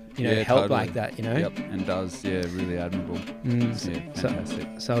 help like that, you know. Yep, and does, really admirable.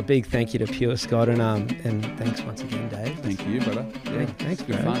 Fantastic. So a big thank you to Pure Scott, and thanks once again, Dave. Thank you, brother. Yeah, thanks,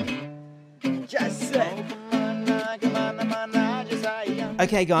 good fun.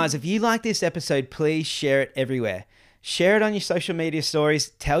 Okay, guys, if you like this episode, please share it everywhere. Share it on your social media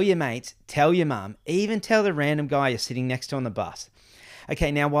stories. Tell your mates. Tell your mum. Even tell the random guy you're sitting next to on the bus. Okay,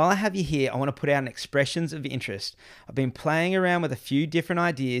 now while I have you here, I want to put out an expressions of interest. I've been playing around with a few different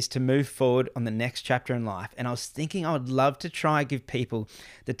ideas to move forward on the next chapter in life, and I was thinking I would love to try and give people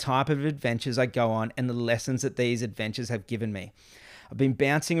the type of adventures I go on and the lessons that these adventures have given me. I've been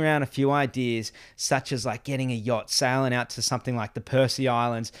bouncing around a few ideas, such as like getting a yacht, sailing out to something like the Percy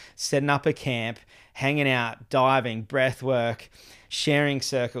Islands, setting up a camp, hanging out, diving, breath work, sharing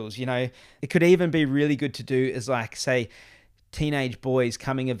circles. You know, it could even be really good to do as like, say, teenage boys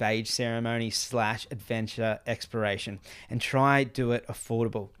coming of age ceremony / adventure exploration, and try do it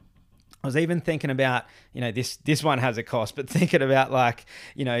affordable. I was even thinking about, you know, this one has a cost, but thinking about like,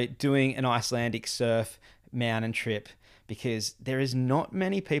 you know, doing an Icelandic surf mountain trip, because there is not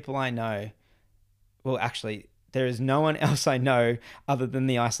many people I know. Well, actually, there is no one else I know other than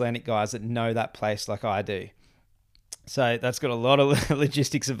the Icelandic guys that know that place like I do. So that's got a lot of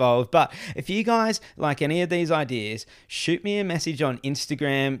logistics involved. But if you guys like any of these ideas, shoot me a message on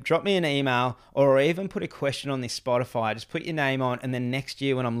Instagram, drop me an email, or even put a question on this Spotify. Just put your name on, and then next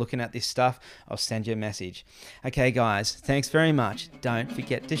year when I'm looking at this stuff, I'll send you a message. Okay, guys, thanks very much. Don't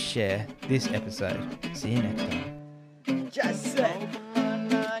forget to share this episode. See you next time. Just say,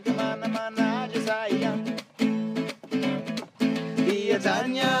 kemana-mana aja sayang. Dia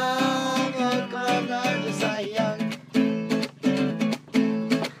tanya, kemana aja sayang.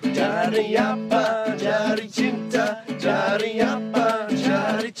 Cari apa, cari cinta. Cari apa,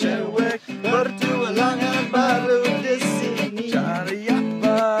 cari cewek. Bertualangan baru di sini. Cari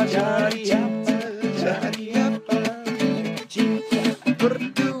apa, cari cinta. Cari apa, cinta.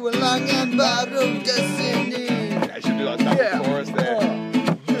 Bertualangan baru di sini. Chorus there.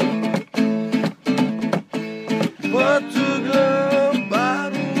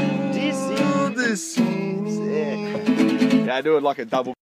 Yeah, I do it like a double.